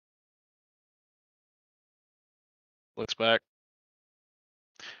 Looks back.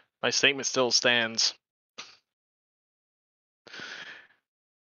 My statement still stands.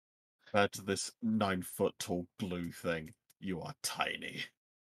 Compared to this 9-foot tall glue thing, you are tiny.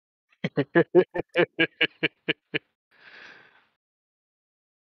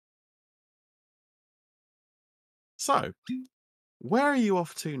 So, where are you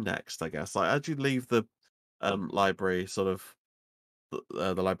off to next? I guess, like, as you leave the library, sort of,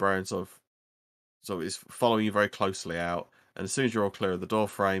 the librarian sort of is following you very closely out. And as soon as you're all clear of the door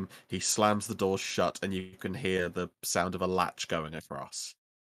frame, he slams the door shut, and you can hear the sound of a latch going across.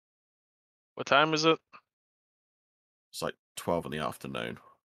 What time is it? It's like 12 in the afternoon.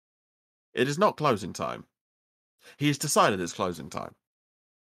 It is not closing time. He has decided it's closing time.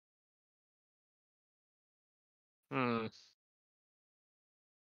 Hmm.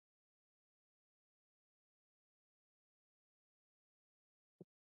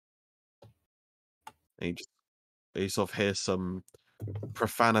 And you sort of hear some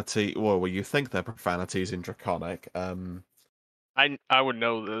profanity, well, you think they're profanities in Draconic. I would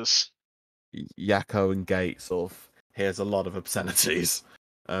know this. Yakko and Gate sort of hears a lot of obscenities.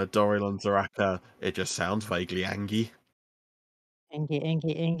 Doriel and Zaraka, it just sounds vaguely angy. Angie,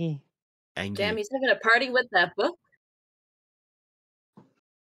 Angie, Angie. Angy. Damn, he's having a party with that book.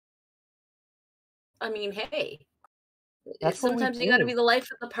 I mean, hey. That's what we Sometimes you gotta do. be the life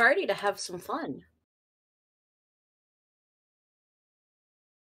of the party to have some fun.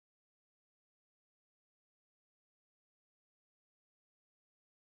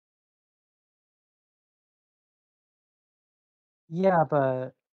 Yeah,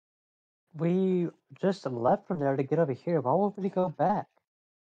 but we just left from there to get over here. Why would we go back?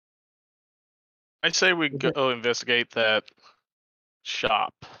 I say we We did- go investigate that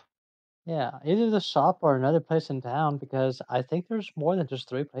shop. Yeah, either the shop or another place in town because I think there's more than just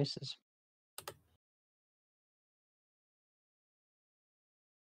 3 places.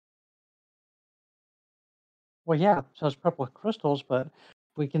 Well, yeah, so it's purple crystals, but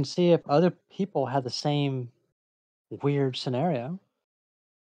we can see if other people have the same weird scenario,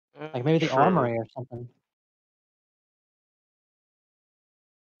 like maybe the Sure. armory or something.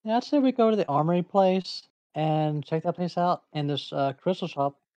 Yeah, I'd say we go to the armory place and check that place out, and this crystal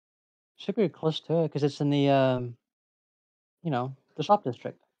shop should be close to it because it's in the the shop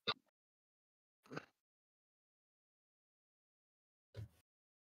district.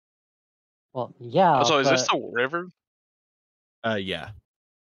 Well, yeah, Also, is this but the river? Yeah.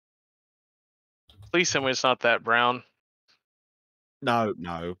 Please tell me it's not that brown. No.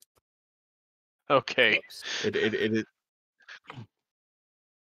 Okay. Whoops. It is.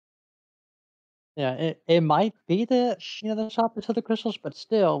 yeah, it might be the shop that's of the crystals, but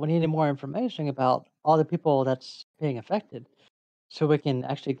still, we need more information about all the people that's being affected, so we can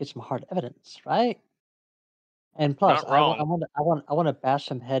actually get some hard evidence, right? And plus, Not wrong. I want to bash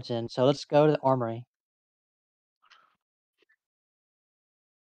some heads in. So let's go to the armory.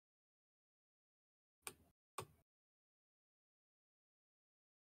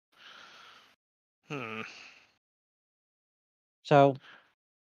 Hmm. So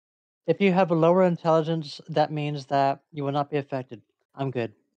if you have a lower intelligence, that means that you will not be affected. I'm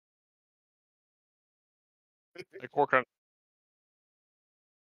good. Like work on.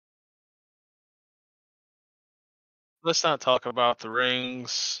 Let's not talk about the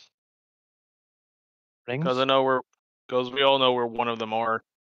rings, because Rings? we all know where one of them are.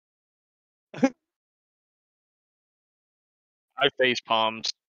 I face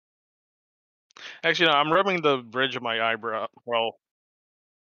palms. Actually, no, I'm rubbing the bridge of my eyebrow. Well,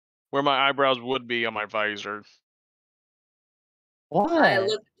 where my eyebrows would be on my visor. I What?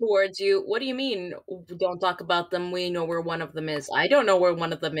 look towards you. What do you mean? Don't talk about them. We know where one of them is. I don't know where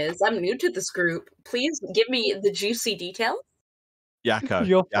one of them is. I'm new to this group. Please give me the juicy details. You'll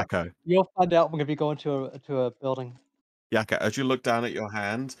fi- Yakko. you'll find out when we go into a building. Yakko, as you look down at your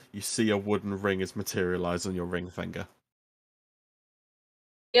hand, you see a wooden ring is materialized on your ring finger.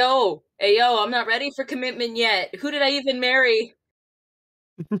 Yo, hey yo, I'm not ready for commitment yet. Who did I even marry?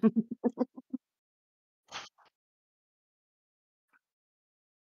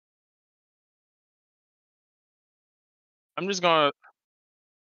 I'm just gonna.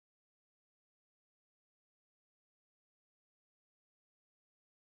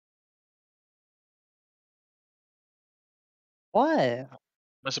 What?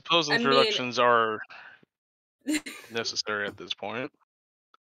 I suppose I mean, introductions are necessary at this point.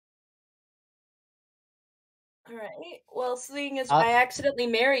 All right. Well, seeing as Uh, I accidentally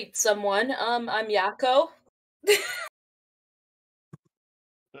married someone, I'm Yako.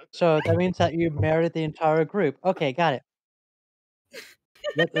 so that means that you married the entire group. Okay, got it.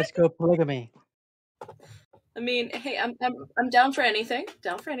 Let's go polygamy. I mean, hey, I'm down for anything.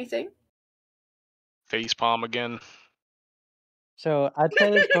 Down for anything. Facepalm again. So I'd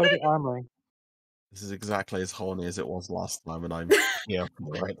say let's go to the armory. This is exactly as horny as it was last time, and I'm here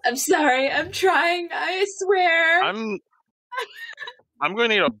for it. I'm sorry. I'm trying. I swear. I'm going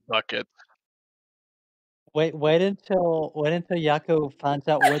to need a bucket. Wait until Yako finds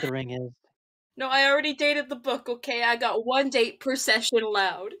out where the ring is. No, I already dated the book. Okay, I got 1 date per session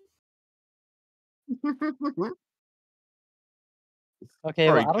allowed. Okay,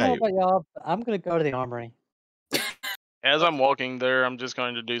 Sorry, well I don't know Kate. about y'all, but I'm gonna go to the armory. As I'm Okay. walking there, I'm just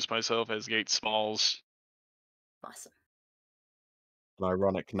going to introduce myself as Gate Smalls. Awesome. An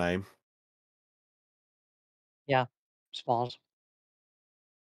ironic name. Yeah, Smalls.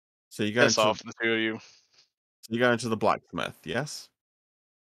 So you're going Piss to off the two of you. the blacksmith, yes?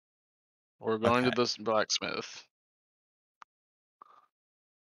 We're going to Okay. this blacksmith.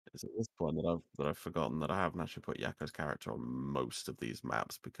 It's at this point that I've forgotten that I haven't actually put Yako's character on most of these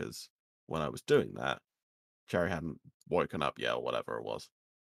maps, because when I was doing that, Cherry hadn't woken up yet or whatever it was.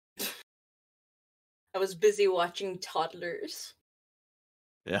 I was busy watching toddlers.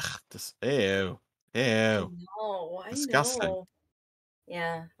 Ugh, just ew. I Ew. know. I Disgusting. know.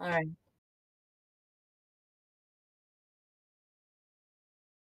 Yeah. All right.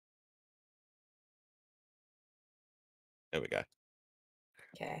 There we go.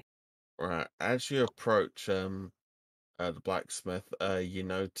 Okay. Right. As you approach the blacksmith, you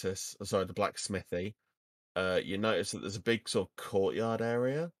notice the blacksmithy, you notice that there's a big sort of courtyard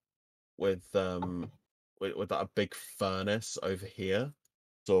area with with that a big furnace over here,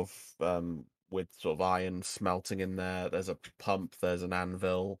 sort of with sort of iron smelting in there. There's a pump, there's an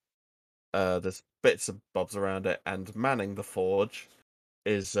anvil, there's bits of bobs around it, and manning the forge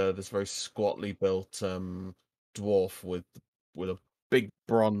is this very squatly built dwarf with a big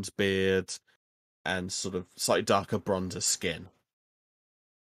bronze beard and sort of slightly darker bronzer skin.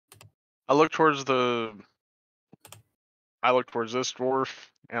 I look towards this dwarf,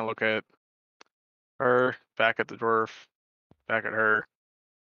 and I look at her, back at the dwarf, back at her.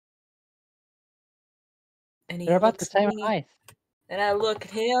 And They're he about the looks at same me, height. and I look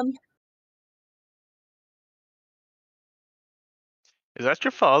at him. Is that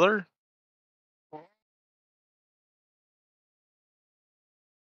your father?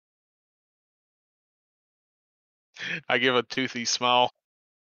 I give a toothy smile.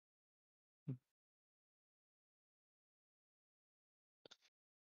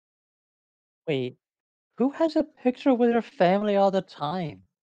 Wait, who has a picture with their family all the time?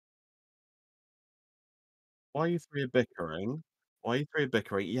 Why are you three bickering? Why are you three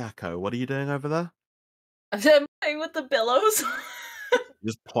bickering? Yako, what are you doing over there? I'm playing with the billows.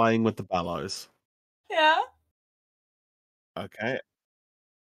 Just playing with the bellows. Yeah. Okay.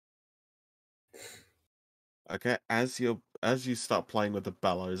 Okay. As you start playing with the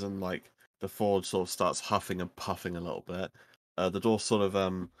bellows and like the forge sort of starts huffing and puffing a little bit, the door sort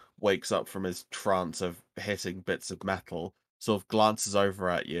of wakes up from his trance of hitting bits of metal, sort of glances over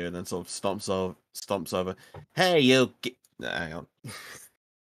at you, and then sort of stomps over. Hey, you! Hang on.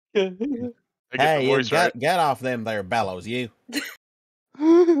 I get the Hey, you voice right. get off them there bellows, you!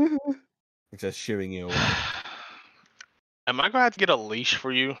 Just shooing you away. Am I gonna have to get a leash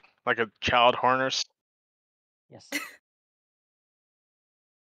for you, like a child harness? Yes.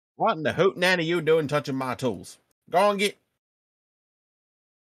 What in the hoot nanny you doing touching my tools? Go on, get.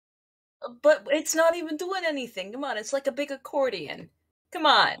 But it's not even doing anything. Come on, it's like a big accordion. Come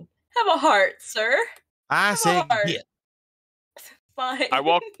on. Have a heart, sir. I Have a said heart. get. I Fine.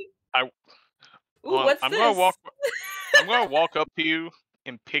 walk. I Ooh, what's I'm this? gonna walk. I'm gonna walk up to you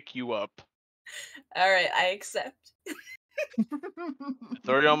and pick you up. Alright, I accept.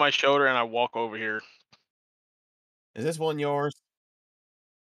 Throw you on my shoulder, and I walk over here. Is this one yours?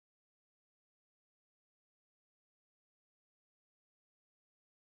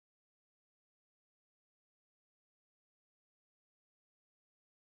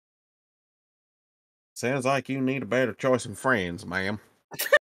 Sounds like you need a better choice of friends, ma'am.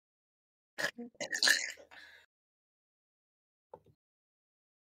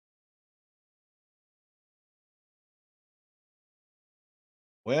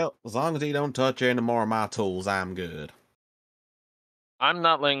 Well, as long as he don't touch any more of my tools, I'm good. I'm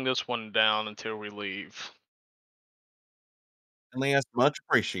not laying this one down until we leave. And that's much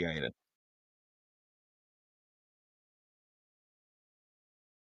appreciated.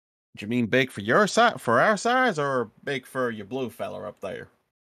 Do you mean big for your size, for our size, or big for your blue feller up there?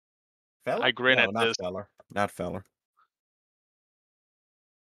 Feller? I grin No, at not this. feller. Not feller.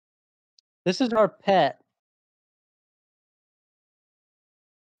 This is our pet.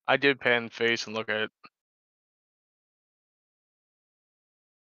 I did pan face and look at it.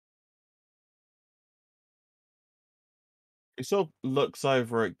 He sort of looks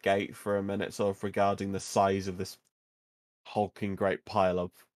over at Gate for a minute, sort of regarding the size of this hulking great pile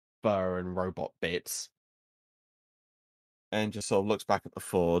of fur and robot bits. And just sort of looks back at the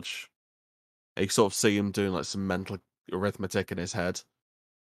forge. And you sort of see him doing like some mental arithmetic in his head.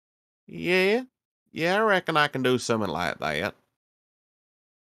 Yeah, I reckon I can do something like that.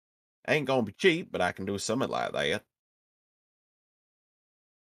 Ain't gonna be cheap, but I can do something like that.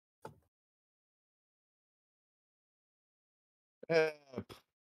 Uh,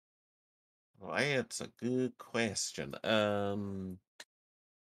 that's a good question. Let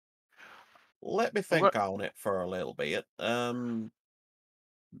me I'm go- think on it for a little bit. I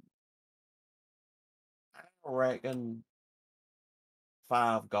reckon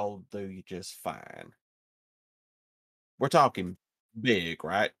 5 gold do you just fine. We're talking big,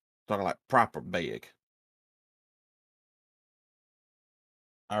 right? Talking like proper big.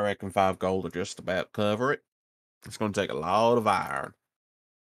 I reckon 5 gold will just about cover it. It's going to take a lot of iron.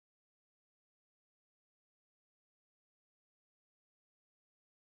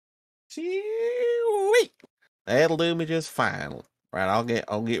 Sweet. That'll do me just fine. Right, I'll get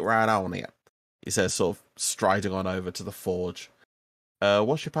right on it. He says, sort of striding on over to the forge.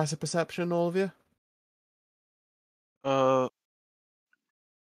 What's your passive perception, all of you? uh,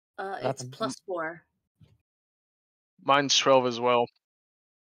 It's 11. +4. mine's 12 as well.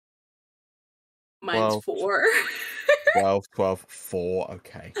 Mine's 12, 4. 12, 4.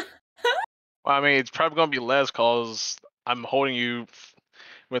 Okay. Well, I mean, it's probably gonna be less cause I'm holding you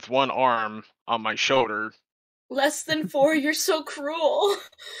with one arm on my shoulder. Less than 4, you're so cruel.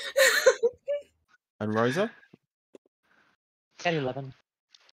 And Rosa? Got 11.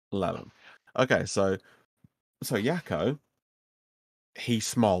 11. Okay, so Yakko, he's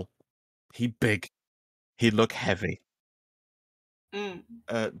small, he big, he look heavy. Mm.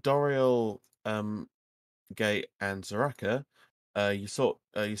 Doriel, Gate, and Zaraka, you sort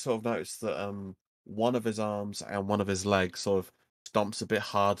of notice that one of his arms and one of his legs sort of stomps a bit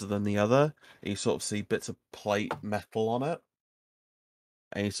harder than the other. And you sort of see bits of plate metal on it,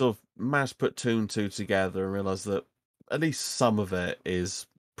 and you sort of manage to put two and two together and realize that at least some of it is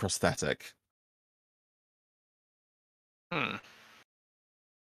prosthetic. Hmm.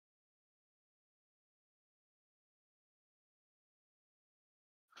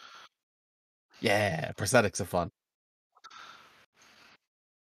 Yeah, prosthetics are fun.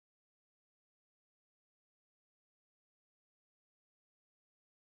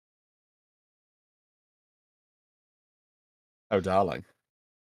 Oh, darling.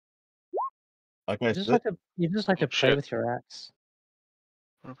 Okay, You just like to Oh, play shit. with your axe.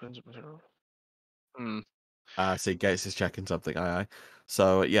 Hmm. See, Gates is checking something. Aye, aye.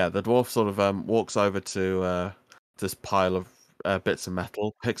 So yeah, the dwarf sort of walks over to this pile of bits of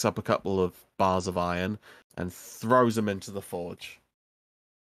metal, picks up a couple of bars of iron, and throws them into the forge.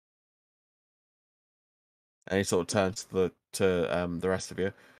 And he sort of turns to the rest of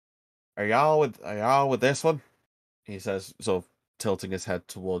you. Are y'all with this one? He says, sort of tilting his head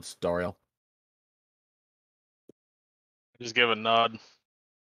towards Doriel. Just give a nod. You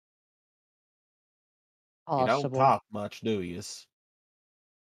don't Possible. talk much, do you?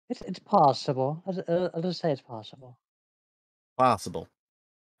 It's possible. I'll just say it's possible. Possible.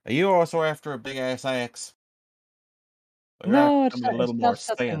 Are you also after a big ass axe? Or you're after No, something a it's little more not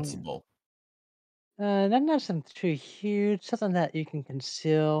something. sensible? Not something too huge. Something that you can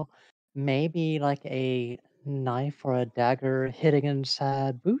conceal. Maybe like a knife or a dagger hidden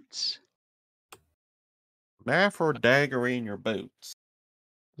inside boots. Now for a dagger in your boots.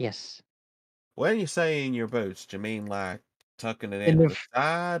 Yes. When you say in your boots, do you mean like tucking it In in the the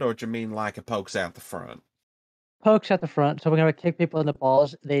side, or do you mean like it pokes out the front? pokes at the front, so we're gonna kick people in the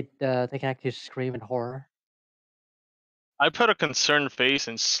balls. They can actually scream in horror. I put a concerned face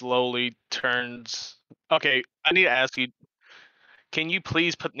and slowly turns. Okay, I need to ask you. Can you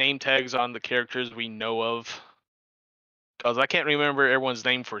please put name tags on the characters we know of? Because I can't remember everyone's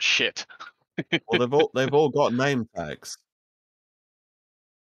name for shit. Well, they've all got name tags.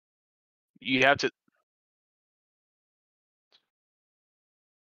 You have to.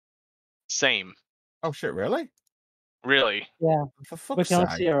 Same. Oh shit, really? Really. Yeah, For we fuck's can only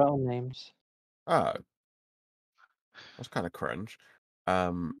see sake! our own names. Oh, that's kind of cringe.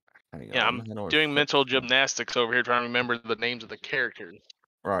 Um, hang Yeah, on, I'm how do I doing fix mental that? gymnastics over here trying to remember the names of the characters.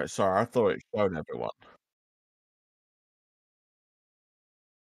 Right, sorry, I thought it showed everyone.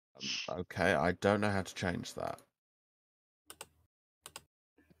 Okay, I don't know how to change that.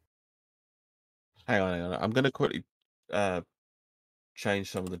 Hang on. I'm gonna quickly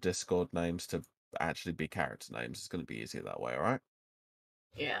change some of the Discord names to actually be character names. It's gonna be easier that way, alright?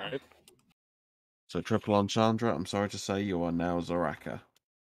 Yeah. Alright. So Triple Enchandra, I'm sorry to say you are now Zoraka.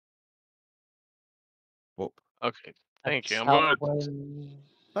 Whoop. Okay. Thank you. That's I'm how going it to. was.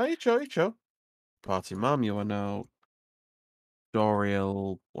 Oh, you chill. Party Mum, you are now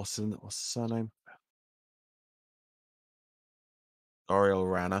Doriel. What's the surname? Doriel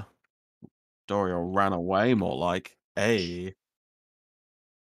Rana. Doriel ran away, more like. Hey.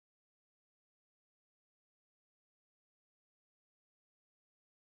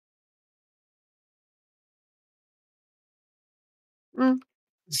 Mm.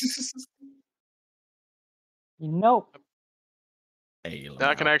 Nope. Hey, Now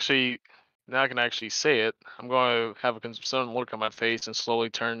I can Lamau. actually say it. I'm going to have a concerned look on my face and slowly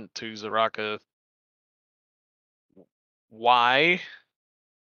turn to Zaraka. Why?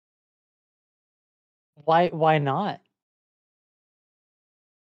 Why not?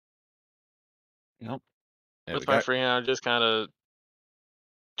 Yep. There we With my go. free hand, I just kind of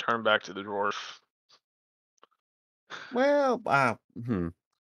turn back to the dwarf. Well,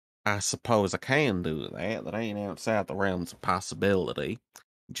 I suppose I can do that. That ain't outside the realms of possibility.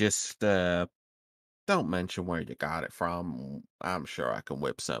 Just don't mention where you got it from. I'm sure I can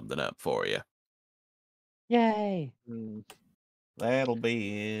whip something up for you. Yay! That'll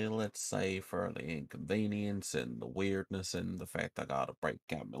be, let's say, for the inconvenience and the weirdness and the fact I gotta break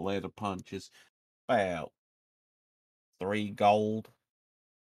out my leather punches, about 3 gold.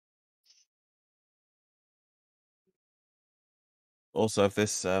 Also, if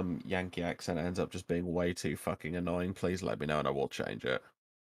this Yankee accent ends up just being way too fucking annoying, please let me know and I will change it.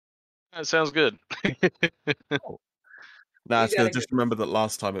 That sounds good. Oh. Nah, You it's because gotta just remember that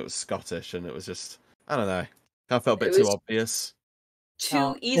last time it was Scottish and it was just, I don't know, kind of felt a It bit too was obvious. too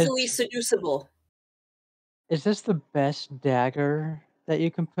Now, easily seducible. is this the best dagger that you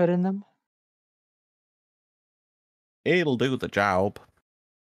can put in them? It'll do the job.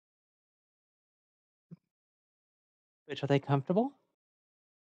 Which are they comfortable?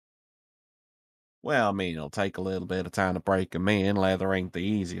 Well, I mean, it'll take a little bit of time to break them in. Leather ain't the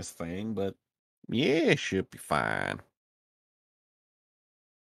easiest thing, but yeah, it should be fine.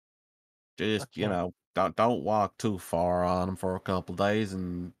 Just, Okay. don't walk too far on them for a couple days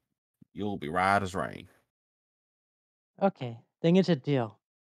and you'll be right as rain. Okay. Thing is a deal.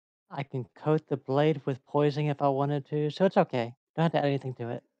 I can coat the blade with poison if I wanted to, so it's okay. Don't have to add anything to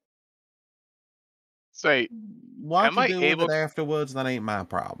it. Say, What am you I do with it able? afterwards, that ain't my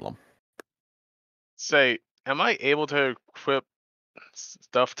problem. Say, am I able to equip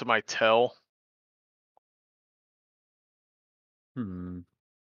stuff to my tail? Hmm.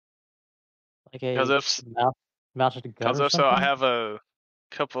 Like Because a if mounted gun because or if so, I something? have a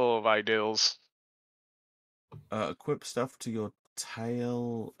couple of ideals. Equip stuff to your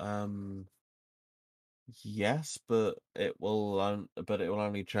tail, yes, but it will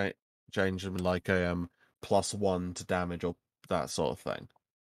only change them like a +1 to damage or that sort of thing.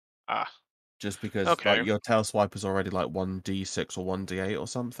 Ah, Just because like okay, your tail swipe is already like 1d6 or 1d8 or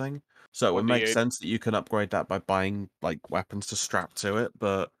something. So it would make 1d8. sense that you can upgrade that by buying like weapons to strap to it,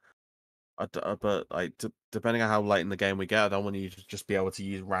 but like depending on how late in the game we get, I don't want you to just be able to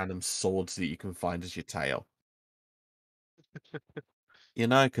use random swords that you can find as your tail.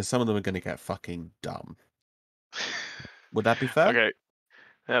 Because some of them are going to get fucking dumb. Would that be fair? Okay,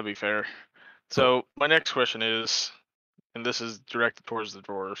 that'd be fair. Cool. So my next question is, and this is directed towards the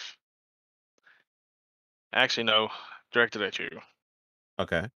dwarf. Actually, no, directed at you.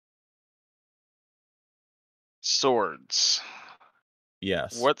 Okay. Swords.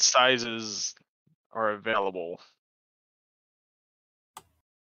 Yes. What sizes are available?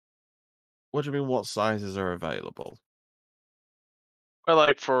 What do you mean? What sizes are available? Well,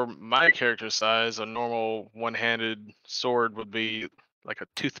 like for my character size, a normal one-handed sword would be like a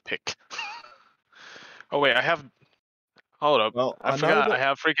toothpick. Oh wait, I have. Hold up, Well, I I know forgot. I that.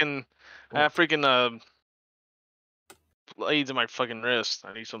 have freaking. I Well, have freaking blades in my fucking wrist.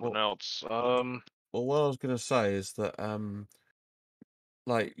 I need something well, else. well, what I was gonna say is that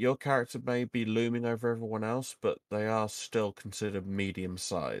like your character may be looming over everyone else, but they are still considered medium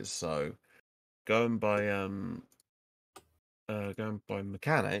size. So going by going by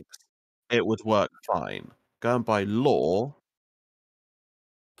mechanics, it would work fine. Going by law,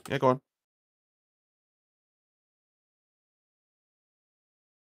 yeah, go on.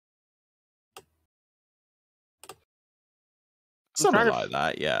 Something trying to. like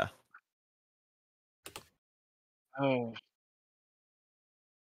that, yeah. Oh.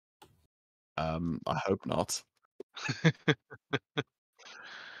 I hope not.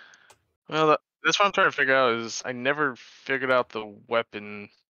 Well, that's what I'm trying to figure out. Is I never figured out the weapon,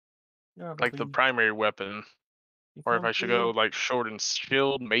 Yeah, like the buddy. primary weapon, You or if come I should here. go like sword and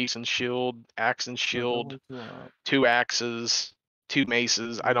shield, mace and shield, axe and Look, I shield, woke you up. 2 axes, 2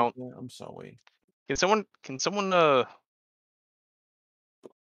 maces. I don't. Yeah, I'm sorry. Can someone? Can someone? Can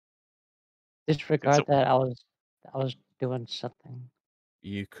Disregard so, that. I was doing something.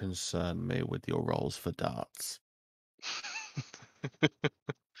 You concern me with your rolls for darts.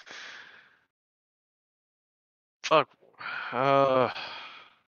 Fuck. Uh.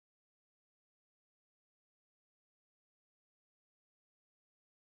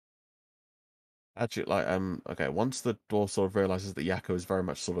 Actually, like, okay, once the dwarf sort of realizes that Yakko is very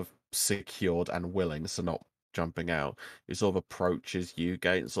much sort of secured and willing, so not jumping out, he sort of approaches you,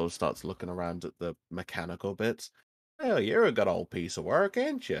 Gate, and sort of starts looking around at the mechanical bits. Oh, you're a good old piece of work,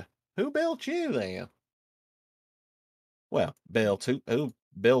 ain't you? Who built you then? Well, who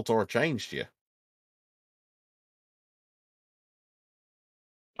built or changed you?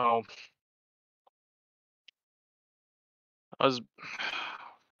 Oh. I was.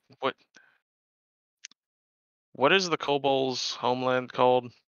 What? What is the kobold's homeland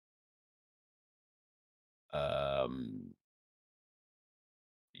called? Um,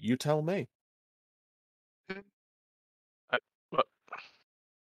 you tell me. I, what?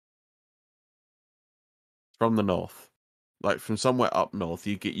 From the north. Like, from somewhere up north,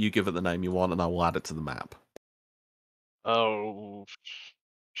 you give it the name you want, and I will add it to the map. Oh.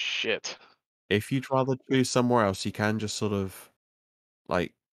 Shit. If you'd rather choose somewhere else, you can just sort of,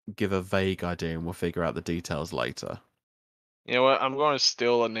 like, give a vague idea, and we'll figure out the details later. You know what? I'm going to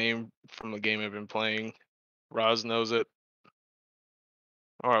steal a name from the game I've been playing. Roz knows it.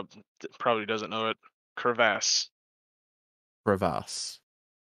 Or probably doesn't know it. Crevasse. Crevasse.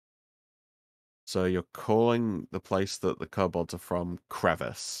 So you're calling the place that the kobolds are from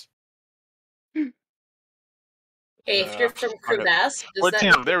Crevice. Hey, if you're from Fuck it. Crevasse, does that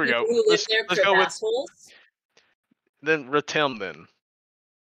mean Ratim, there we the go. people who live there Let's go with crevasse holes? then Ratim then.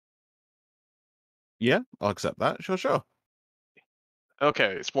 Yeah, I'll accept that. Sure.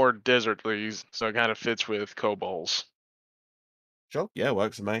 Okay, it's more desertly, so it kind of fits with kobolds. Sure. Yeah,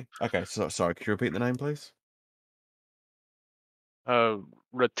 works for me. Okay, so sorry, could you repeat the name, please?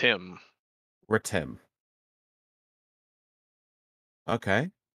 Ratim. Ratim. Okay.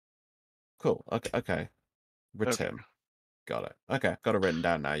 Cool. Okay. Okay. Ratim. Got it. Okay, got it written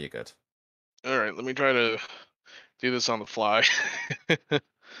down now. You're good. All right, let me try to do this on the fly.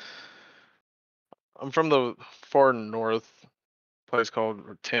 I'm from the far north, place called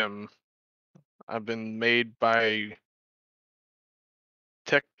Ratim. I've been made by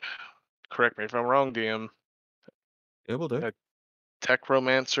tech. Correct me if I'm wrong, DM. Yeah, we'll do. A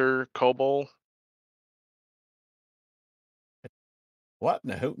techromancer kobold. What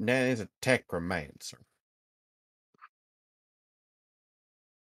in the hootenanny is a techromancer?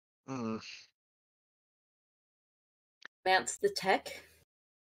 Hmm. Mance the tech?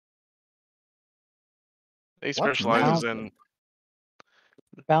 He What's specializes Bounce, in Manston?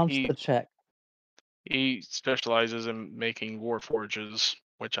 bounce he the check. he specializes in making war forges,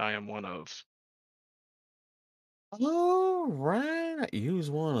 which I am one of. All right, use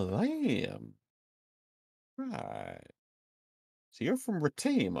one of them. Right. So you're from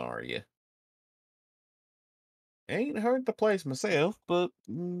Ratim, are you? Ain't heard the place myself, but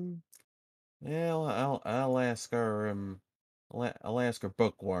well, I'll ask her I'll ask her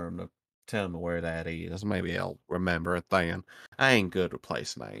bookworm to tell me where that is. Maybe I'll remember it then. I ain't good with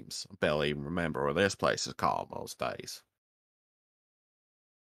place names. I barely even remember what this place is called most days.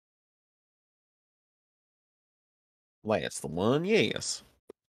 That's the one, yes.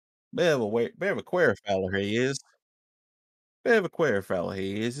 Bit of a queer fella he is. Bit of a queer fella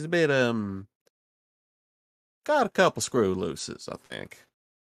he is. He's a bit got a couple screw looses, I think.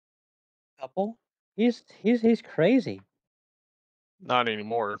 Couple. He's crazy. Not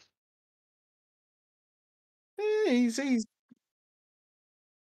anymore. He's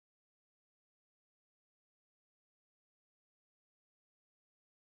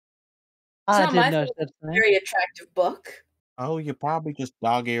It's I not didn't my know fault such it's a thing. very attractive book. oh, you probably just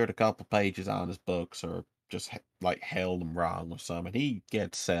dog-eared a couple pages on his books, or just like held him wrong or something. He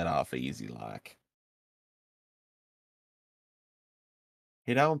gets set off easy like.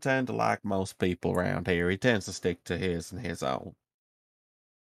 He don't tend to like most people around here. He tends to stick to his and his own.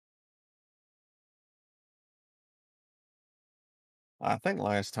 I think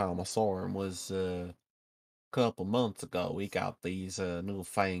last time I saw him was couple months ago, we got these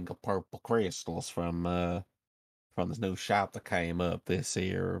newfangled purple crystals from this new shop that came up. This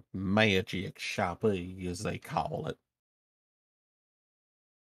here magic shoppy, as they call it.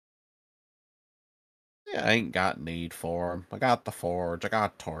 Yeah, I ain't got need for 'em. I got the forge. I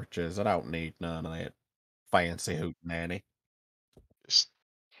got torches. I don't need none of that fancy hootenanny. Just-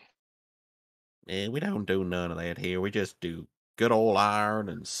 Yeah, we don't do none of that here. We just do good old iron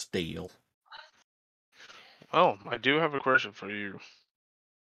and steel. Oh, I do have a question for you.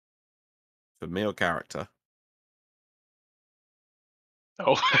 For male character.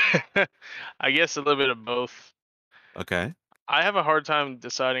 Oh, I guess a little bit of both. Okay. I have a hard time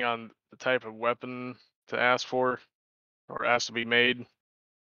deciding on the type of weapon to ask for or ask to be made.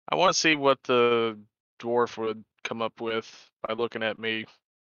 I want to see what the dwarf would come up with by looking at me.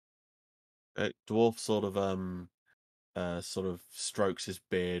 Dwarf sort of strokes his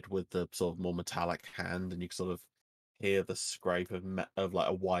beard with the sort of more metallic hand, and you can sort of hear the scrape of like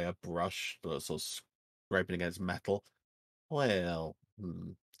a wire brush that's sort of scraping against metal. Well,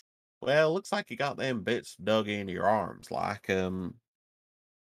 well, looks like you got them bits dug into your arms, like they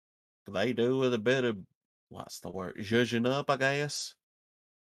do with a bit of what's the word, zhuzhing up, I guess.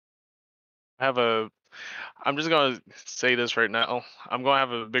 I'm just gonna say this right now. I'm gonna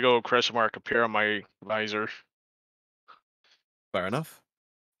have a big old question mark appear on my visor. Fair enough.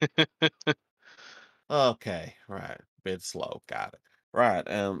 Okay, right. Bit slow, got it. Right,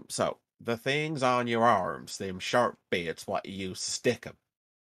 so the things on your arms, them sharp bits, what you use to stick 'em.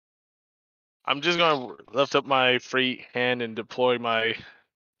 I'm just gonna lift up my free hand and deploy my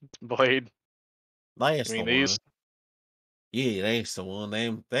blade. That's You the mean one. these? Yeah, that's the one.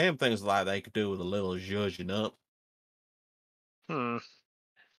 Them things like they could do with a little zhuzhing up. Hmm.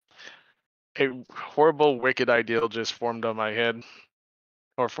 A horrible, wicked ideal just formed on my head,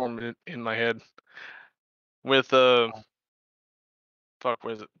 or formed in my head. With fuck,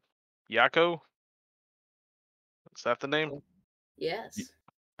 what is it? Yako? Is that the name? Yes.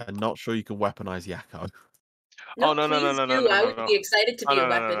 I'm not sure you can weaponize Yakko. Oh No, no no no please no no do. no I no would no. be excited to Oh be no a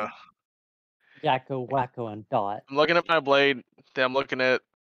no no weapon. no. Yakko, Wacko, and Dot. I'm looking at my blade. Then I'm looking at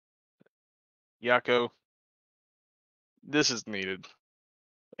Yako. This is needed.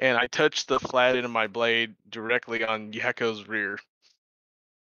 And I touched the flat end of my blade directly on Yako's rear.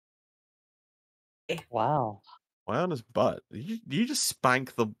 Wow. Why on his butt? You just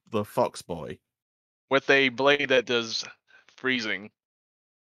spank the fox boy. With a blade that does freezing.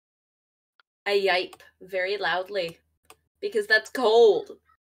 I yipe very loudly because that's cold.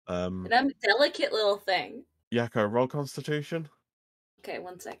 Um, And I'm a delicate little thing. Yakko, roll Constitution. Okay,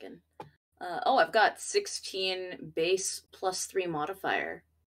 1 second. Oh, I've got 16 base plus 3 modifier.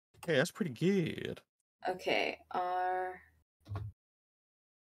 Hey, that's pretty good. Okay, uh,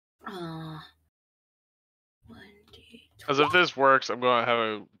 1d12. Because if this works, I'm going to have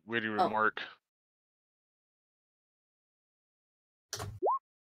a witty Oh. remark.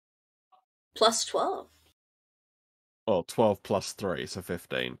 Plus 12. Well, 12 plus 3, so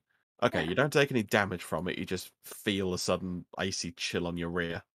 15. Okay, Yeah. you don't take any damage from it, you just feel a sudden icy chill on your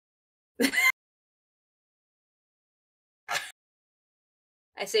rear.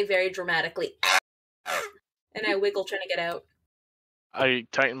 I say very dramatically, and I wiggle trying to get out. I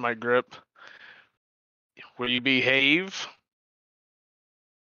tighten my grip. Will you behave?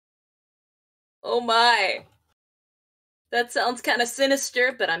 Oh my. That sounds kind of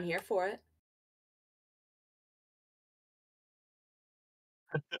sinister, but I'm here for it.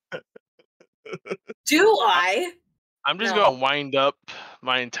 Do I? I'm just No. going to wind up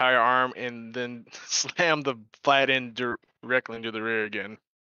my entire arm and then slam the flat end directly into the rear again.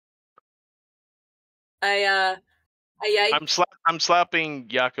 I yipe. I'm slapping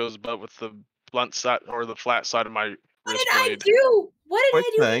Yako's butt with the blunt side or the flat side of my What wrist did I blade. do? What did Quick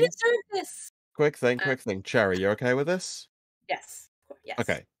I do thing. to deserve this? Quick thing. Cherry, you okay with this? Yes. Yes.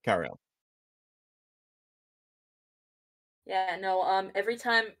 Okay, carry on. Yeah, no, every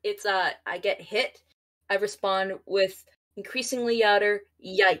time it's I get hit, I respond with increasingly louder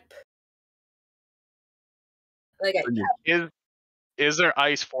yipe. Like Is there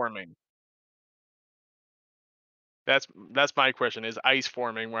ice forming? That's my question. Is ice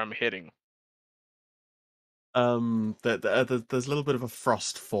forming where I'm hitting? There's a little bit of a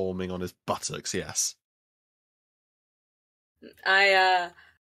frost forming on his buttocks, yes. I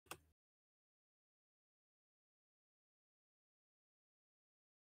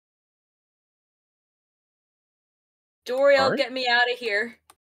Doriel, Sorry? get me out of here.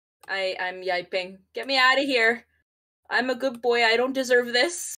 I'm yiping. Get me out of here. I'm a good boy. I don't deserve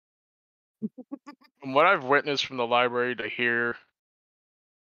this. From what I've witnessed from the library to here,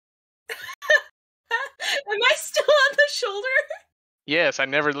 Am I shoulder? Yes, I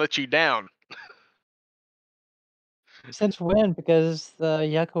never let you down. Since when? Because the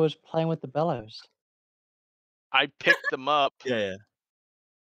Yucca was playing with the bellows. I picked them up. Yeah.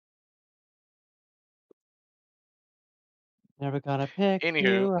 Never gonna pick Anywho,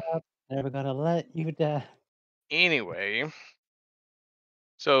 you up. Never gonna let you down. anyway,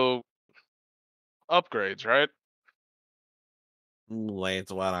 so upgrades, right?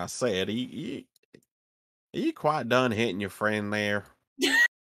 That's what I said. Are you quite done hitting your friend there? If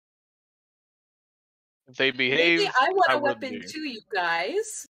they Maybe behave, I want I a would weapon be. too, you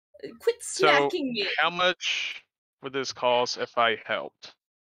guys. Quit So, smacking me. how much would this cost if I helped?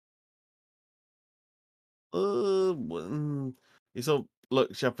 He sort of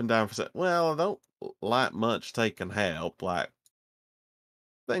looks up and down for a sec. Well, I don't like much taking help. Like,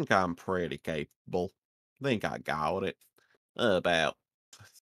 think I'm pretty capable. Think I got it. About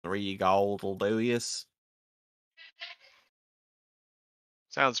 3 gold will do yes.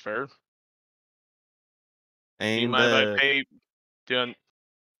 Sounds fair. Do you And mind if I pay? Do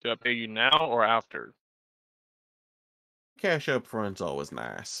I pay you now or after? cash up front's always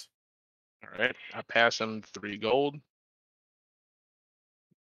nice. All right, I pass him 3 gold.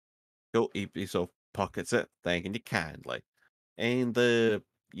 Cool. He sort of pockets it, thanking you kindly. And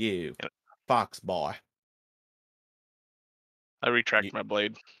you, Yeah. fox boy. I retract You, my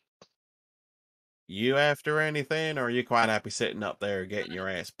blade. you after anything, or are you quite happy sitting up there getting your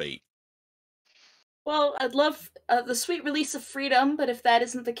ass beat? Well, I'd love the sweet release of freedom, but if that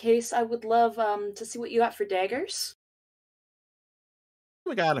isn't the case, I would love to see what you got for daggers.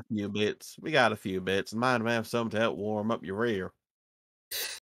 We got a few bits. Might have some to help warm up your rear.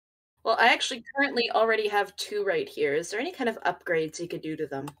 Well, I actually currently already have 2 right here. Is there any kind of upgrades you could do to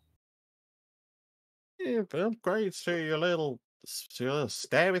them? Yeah, upgrades to your little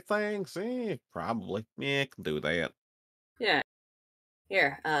stabby things. Probably. Yeah, can do that. Yeah.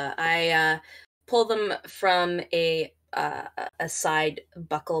 Here, I pull them from a side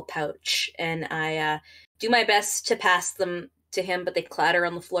buckle pouch, and I do my best to pass them to him, but they clatter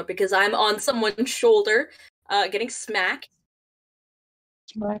on the floor because I'm on someone's shoulder, getting smacked.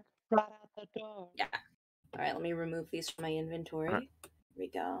 Smack right out the door. Yeah. All right, let me remove these from my inventory. Right. Here we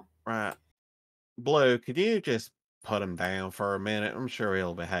go. Right. Blue, could you just put him down for a minute? I'm sure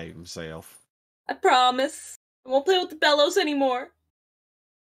he'll behave himself. I promise. I won't play with the bellows anymore.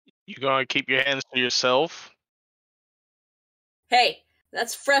 You gonna keep your hands to yourself? Hey,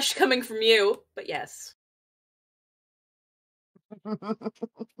 that's fresh coming from you, but yes.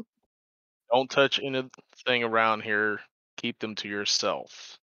 Don't touch anything around here. Keep them to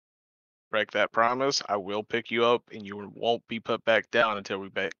yourself. Break that promise. I will pick you up, and you won't be put back down until we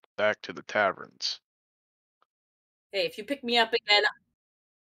back to the taverns. Hey, if you pick me up again,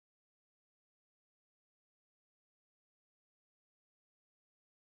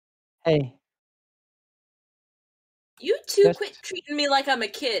 Hey, you two guess quit treating me like I'm a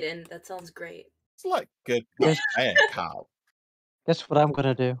kid, and that sounds great. It's like good guess bad cop. guess what I'm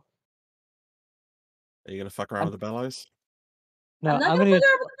gonna do? Are you gonna fuck around I'm with the bellows? no, I'm not I'm gonna gonna use fuck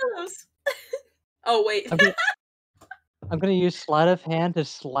around with the bellows. Oh wait. I'm gonna I'm gonna use sleight of hand to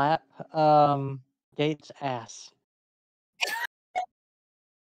slap Gates' ass.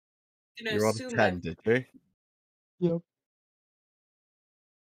 Gonna You rolled a assume 10, did you? Yep.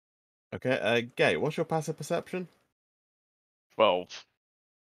 Okay, Gate, what's your passive perception? 12.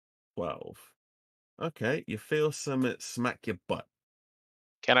 12. Okay, you feel some smack your butt.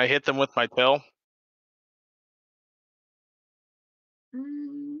 Can I hit them with my tail?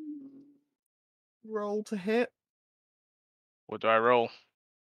 Roll to hit. What do I roll?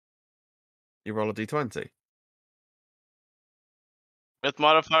 You roll a d20. With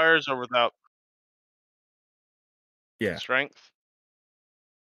modifiers or without? Yeah. Strength?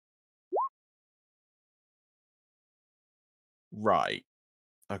 Right.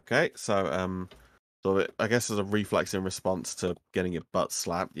 Okay, so I guess as a reflex in response to getting your butt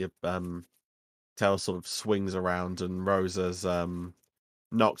slapped, your tail sort of swings around and Rosa's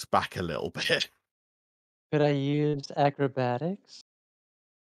knocked back a little bit. Could I use acrobatics?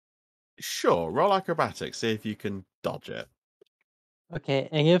 Sure, roll acrobatics, see if you can dodge it. Okay,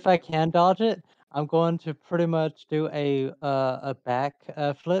 and if I can dodge it, I'm going to pretty much do a back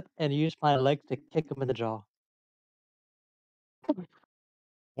flip and use my legs to kick him in the jaw.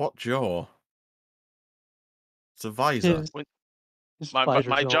 What jaw? It's a visor. His When- his My visor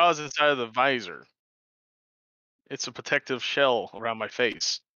my jaw. jaw's inside of the visor. It's a protective shell around my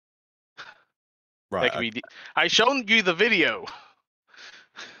face. Right, That can be. I shown you the video.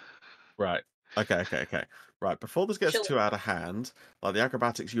 right. Okay. Right, before this gets Chill. too out of hand, like the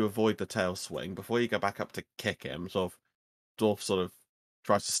acrobatics, you avoid the tail swing. Before you go back up to kick him, sort of dwarf sort of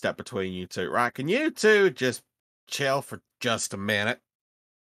tries to step between you two. Right, can you two just chill for just a minute?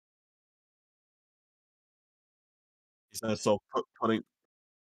 He says, sort of putting.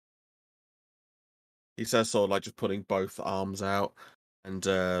 He says, sort of like just putting both arms out, and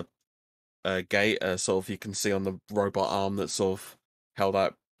gate. Sort of you can see on the robot arm that's sort of held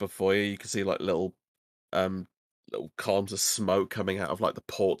out before you. You can see like um little columns of smoke coming out of like the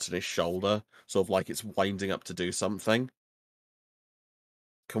ports in his shoulder, sort of like it's winding up to do something.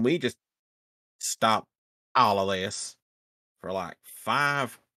 Can we just stop all of this for like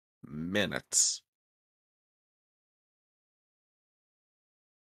 5 minutes?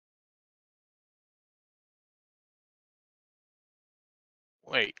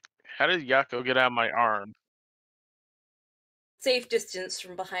 Wait, how did Yako get out of my arm? Safe distance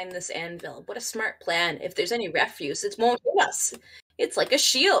from behind this anvil. What a smart plan. If there's any refuse, it won't hit us. It's like a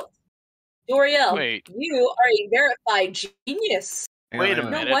shield. Doriel, Wait. you are a verified genius. Wait a No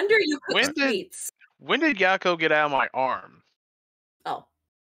minute. wonder you cook When did- sweets. When did Yako get out of my arm? Oh.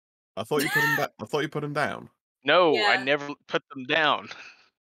 I thought you put him. I thought you put him down. No, I Yeah. never put them down.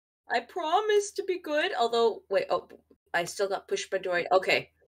 I promise to be good. Although, wait, oh, I still got pushed by Doriel.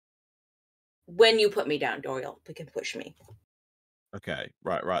 Okay. When you put me down, Doriel, you can push me. Okay,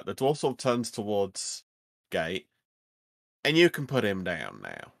 right. The dwarf sort of turns towards Gate, and you can put him down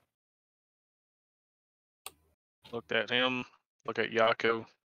now. Looked at him. Look at Yako.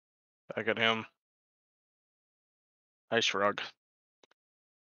 Back at him. I shrug.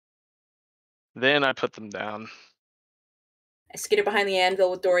 Then I put them down. I skitter behind the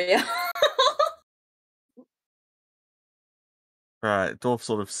anvil with Doriel. Right, dwarf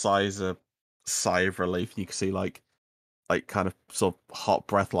sort of sighs a sigh of relief, and you can see like kind of sort of hot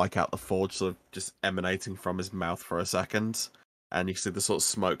breath like out the forge, sort of just emanating from his mouth for a second, and you see the sort of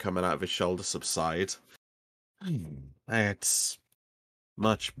smoke coming out of his shoulder subside. That's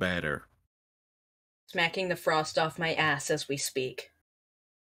much better. Smacking the frost off my ass as we speak.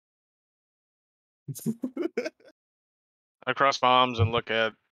 I cross my arms and look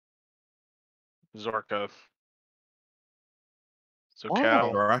at Zorka.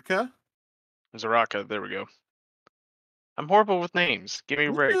 Zokal. Raka? Zaraka, there we go. I'm horrible with names. Give me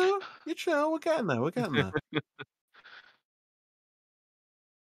a break. You chill, we're getting there, we're getting there.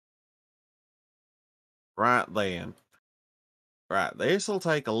 Right then. Right, this'll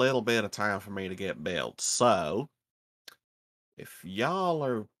take a little bit of time for me to get built, so if y'all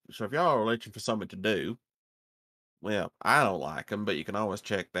are looking for something to do, well, I don't like them, but you can always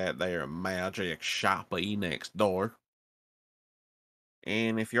check that there magic shoppy next door.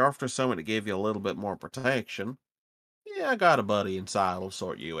 And if you're after someone to give you a little bit more protection, yeah, I got a buddy inside who'll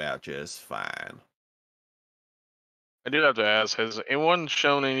sort you out just fine. I do have to ask, has anyone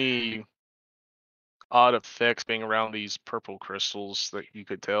shown any odd effects being around these purple crystals that you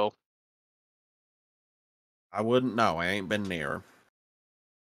could tell? I wouldn't know, I ain't been near 'em.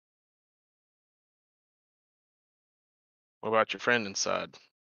 What about your friend inside?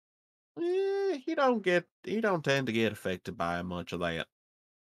 He don't tend to get affected by much of that.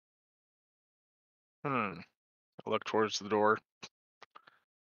 I look towards the door.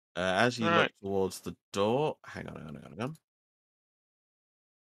 As you Alright. look towards the door, hang on.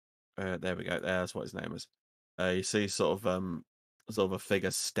 There we go. That's what his name is. You see sort of a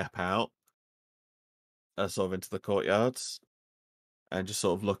figure step out, sort of into the courtyards, and just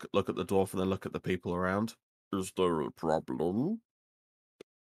sort of look at the dwarf and then look at the people around. Is there a problem?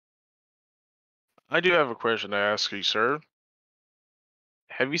 I do have a question to ask you, sir.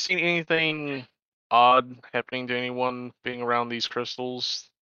 Have you seen anything odd happening to anyone being around these crystals?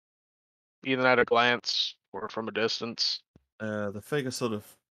 Either at a glance or from a distance? The figure sort of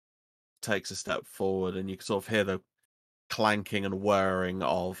takes a step forward, and you can sort of hear the clanking and whirring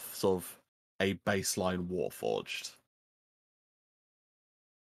of sort of a baseline warforged.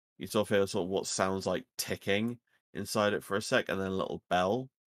 You sort of hear sort of what sounds like ticking inside it for a sec, and then a little bell,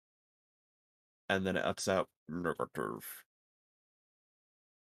 and then it utters out negative.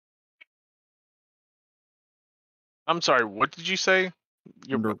 I'm sorry, what did you say?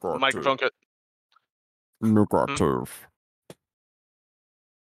 Your Negative. microphone cut. Negative.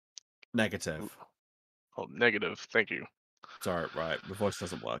 Negative. Oh, negative. Thank you. Sorry, right. My voice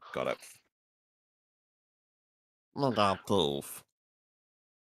doesn't work. Got it. Negative.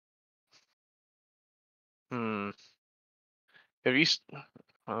 Have you?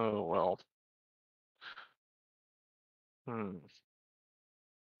 Oh well.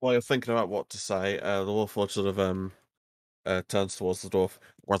 While you're thinking about what to say, the warforged sort of turns towards the dwarf.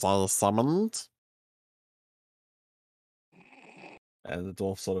 Was I summoned? And the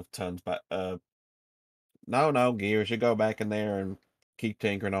dwarf sort of turns back, No, Gears, you go back in there and keep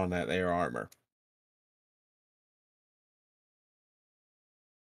tinkering on that there armor.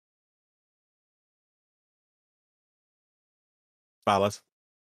 Fellas.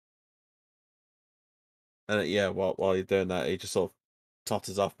 And yeah, while you're doing that, he just sort of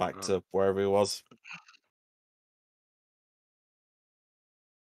totters off back to wherever he was.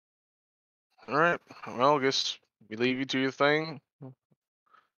 All right. Well, I guess we leave you to your thing.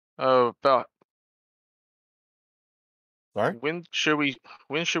 About Sorry? when should we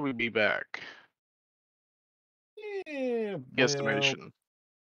be back? Yeah, Guesstimation.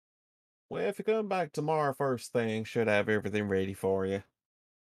 well, if you're going back tomorrow first thing, should have everything ready for you.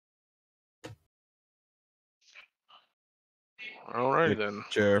 Alright then.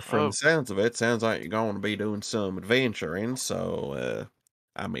 From the sounds of it, sounds like you're going to be doing some adventuring, so,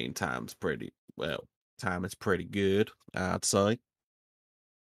 I mean, time is pretty good, I'd say.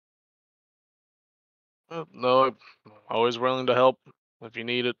 No, I'm always willing to help if you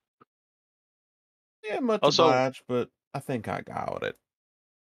need it. Yeah, much Also, obliged, but I think I got it.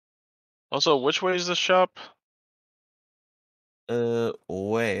 which way is this shop?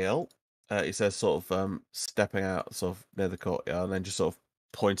 Well, he says sort of, stepping out sort of near the courtyard and then just sort of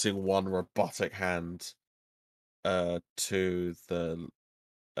pointing one robotic hand, to the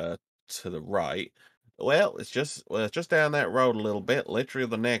uh to the right. Well, it's just down that road a little bit. Literally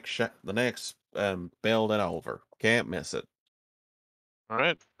the next building over. Can't miss it. All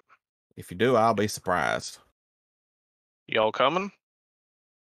right, If you do, I'll be surprised. y'all coming?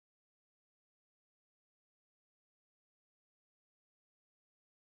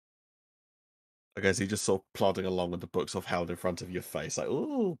 I guess he just sort of plodding along with the books off held in front of your face, like,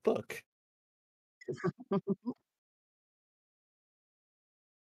 ooh, book.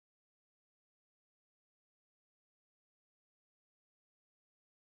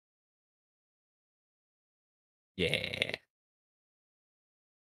 Yeah.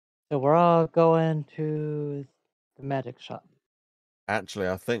 So we're all going to the magic shop. Actually,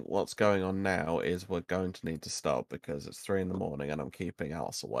 I think what's going on now is we're going to need to stop because it's 3 in the morning and I'm keeping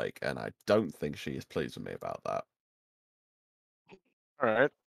Alice awake, and I don't think she is pleased with me about that. All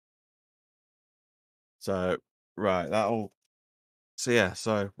right. So, right, so yeah,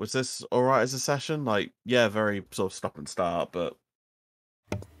 so was this alright as a session? Like, yeah, very sort of stop and start, but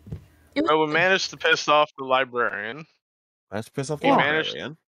So we managed to piss off the librarian. let's piss off the We Yeah.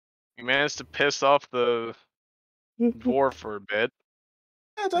 librarian. managed to piss off the dwarf for a bit.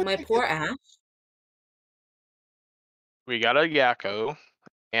 Yeah, don't My take poor it. ass. We got a Yakko,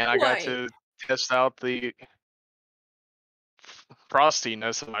 and I got Why? to test out the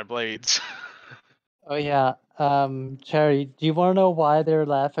frostiness of my blades. Oh yeah, Cherry, do you want to know why they're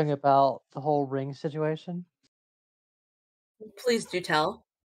laughing about the whole ring situation? Please do tell.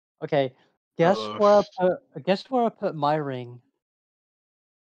 Okay, guess Uh, where I put my ring.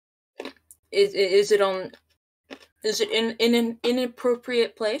 Is it on? Is it in an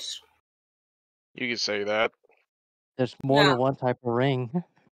inappropriate place? you could say that. There's more Yeah. than one type of ring.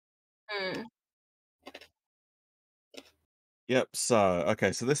 Hmm. Yep, so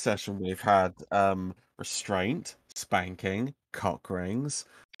okay, so this session we've had restraint, spanking, cock rings.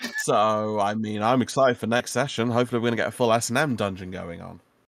 So I mean I'm excited for next session. Hopefully we're gonna get a full S&M dungeon going on.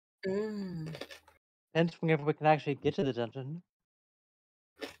 Mm. Depends whenever we can actually get to the dungeon.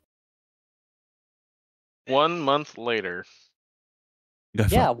 1 month later. Go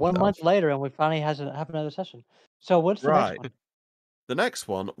Yeah, fuck 1 yourself. month later, and we finally have another session. So what's the next Right. one? The next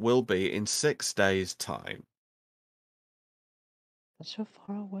one will be in 6 days' time. That's so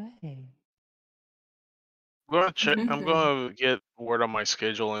far away. I'm gonna get word on my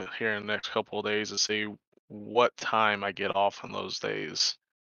schedule here in the next couple of days to see what time I get off on those days.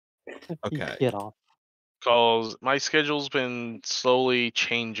 Okay. Get off. Cause my schedule's been slowly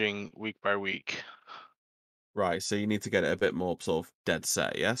changing week by week. Right, so you need to get it a bit more sort of dead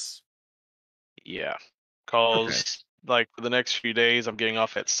set, yes? Yeah. Cause like for the next few days I'm getting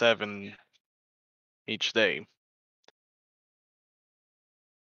off at 7 each day.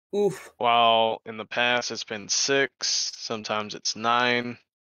 Oof. While in the past it's been 6, sometimes it's 9.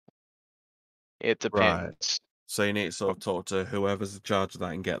 It Right. depends. So you need to sort of talk to whoever's in charge of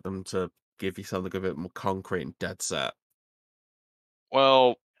that and get them to give you something a bit more concrete and dead set.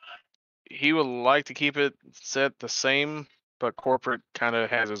 Well, he would like to keep it set the same, but corporate kind of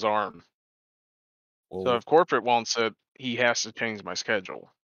has his arm. So Or if corporate wants it, he has to change my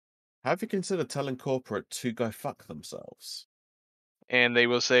schedule. have you considered telling corporate to go fuck themselves? And they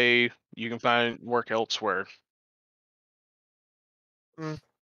will say you can find work elsewhere. Hmm.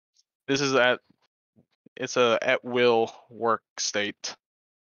 This is it's a at will work state.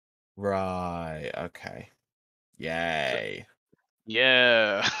 Right. Okay. Yay.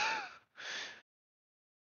 Yeah.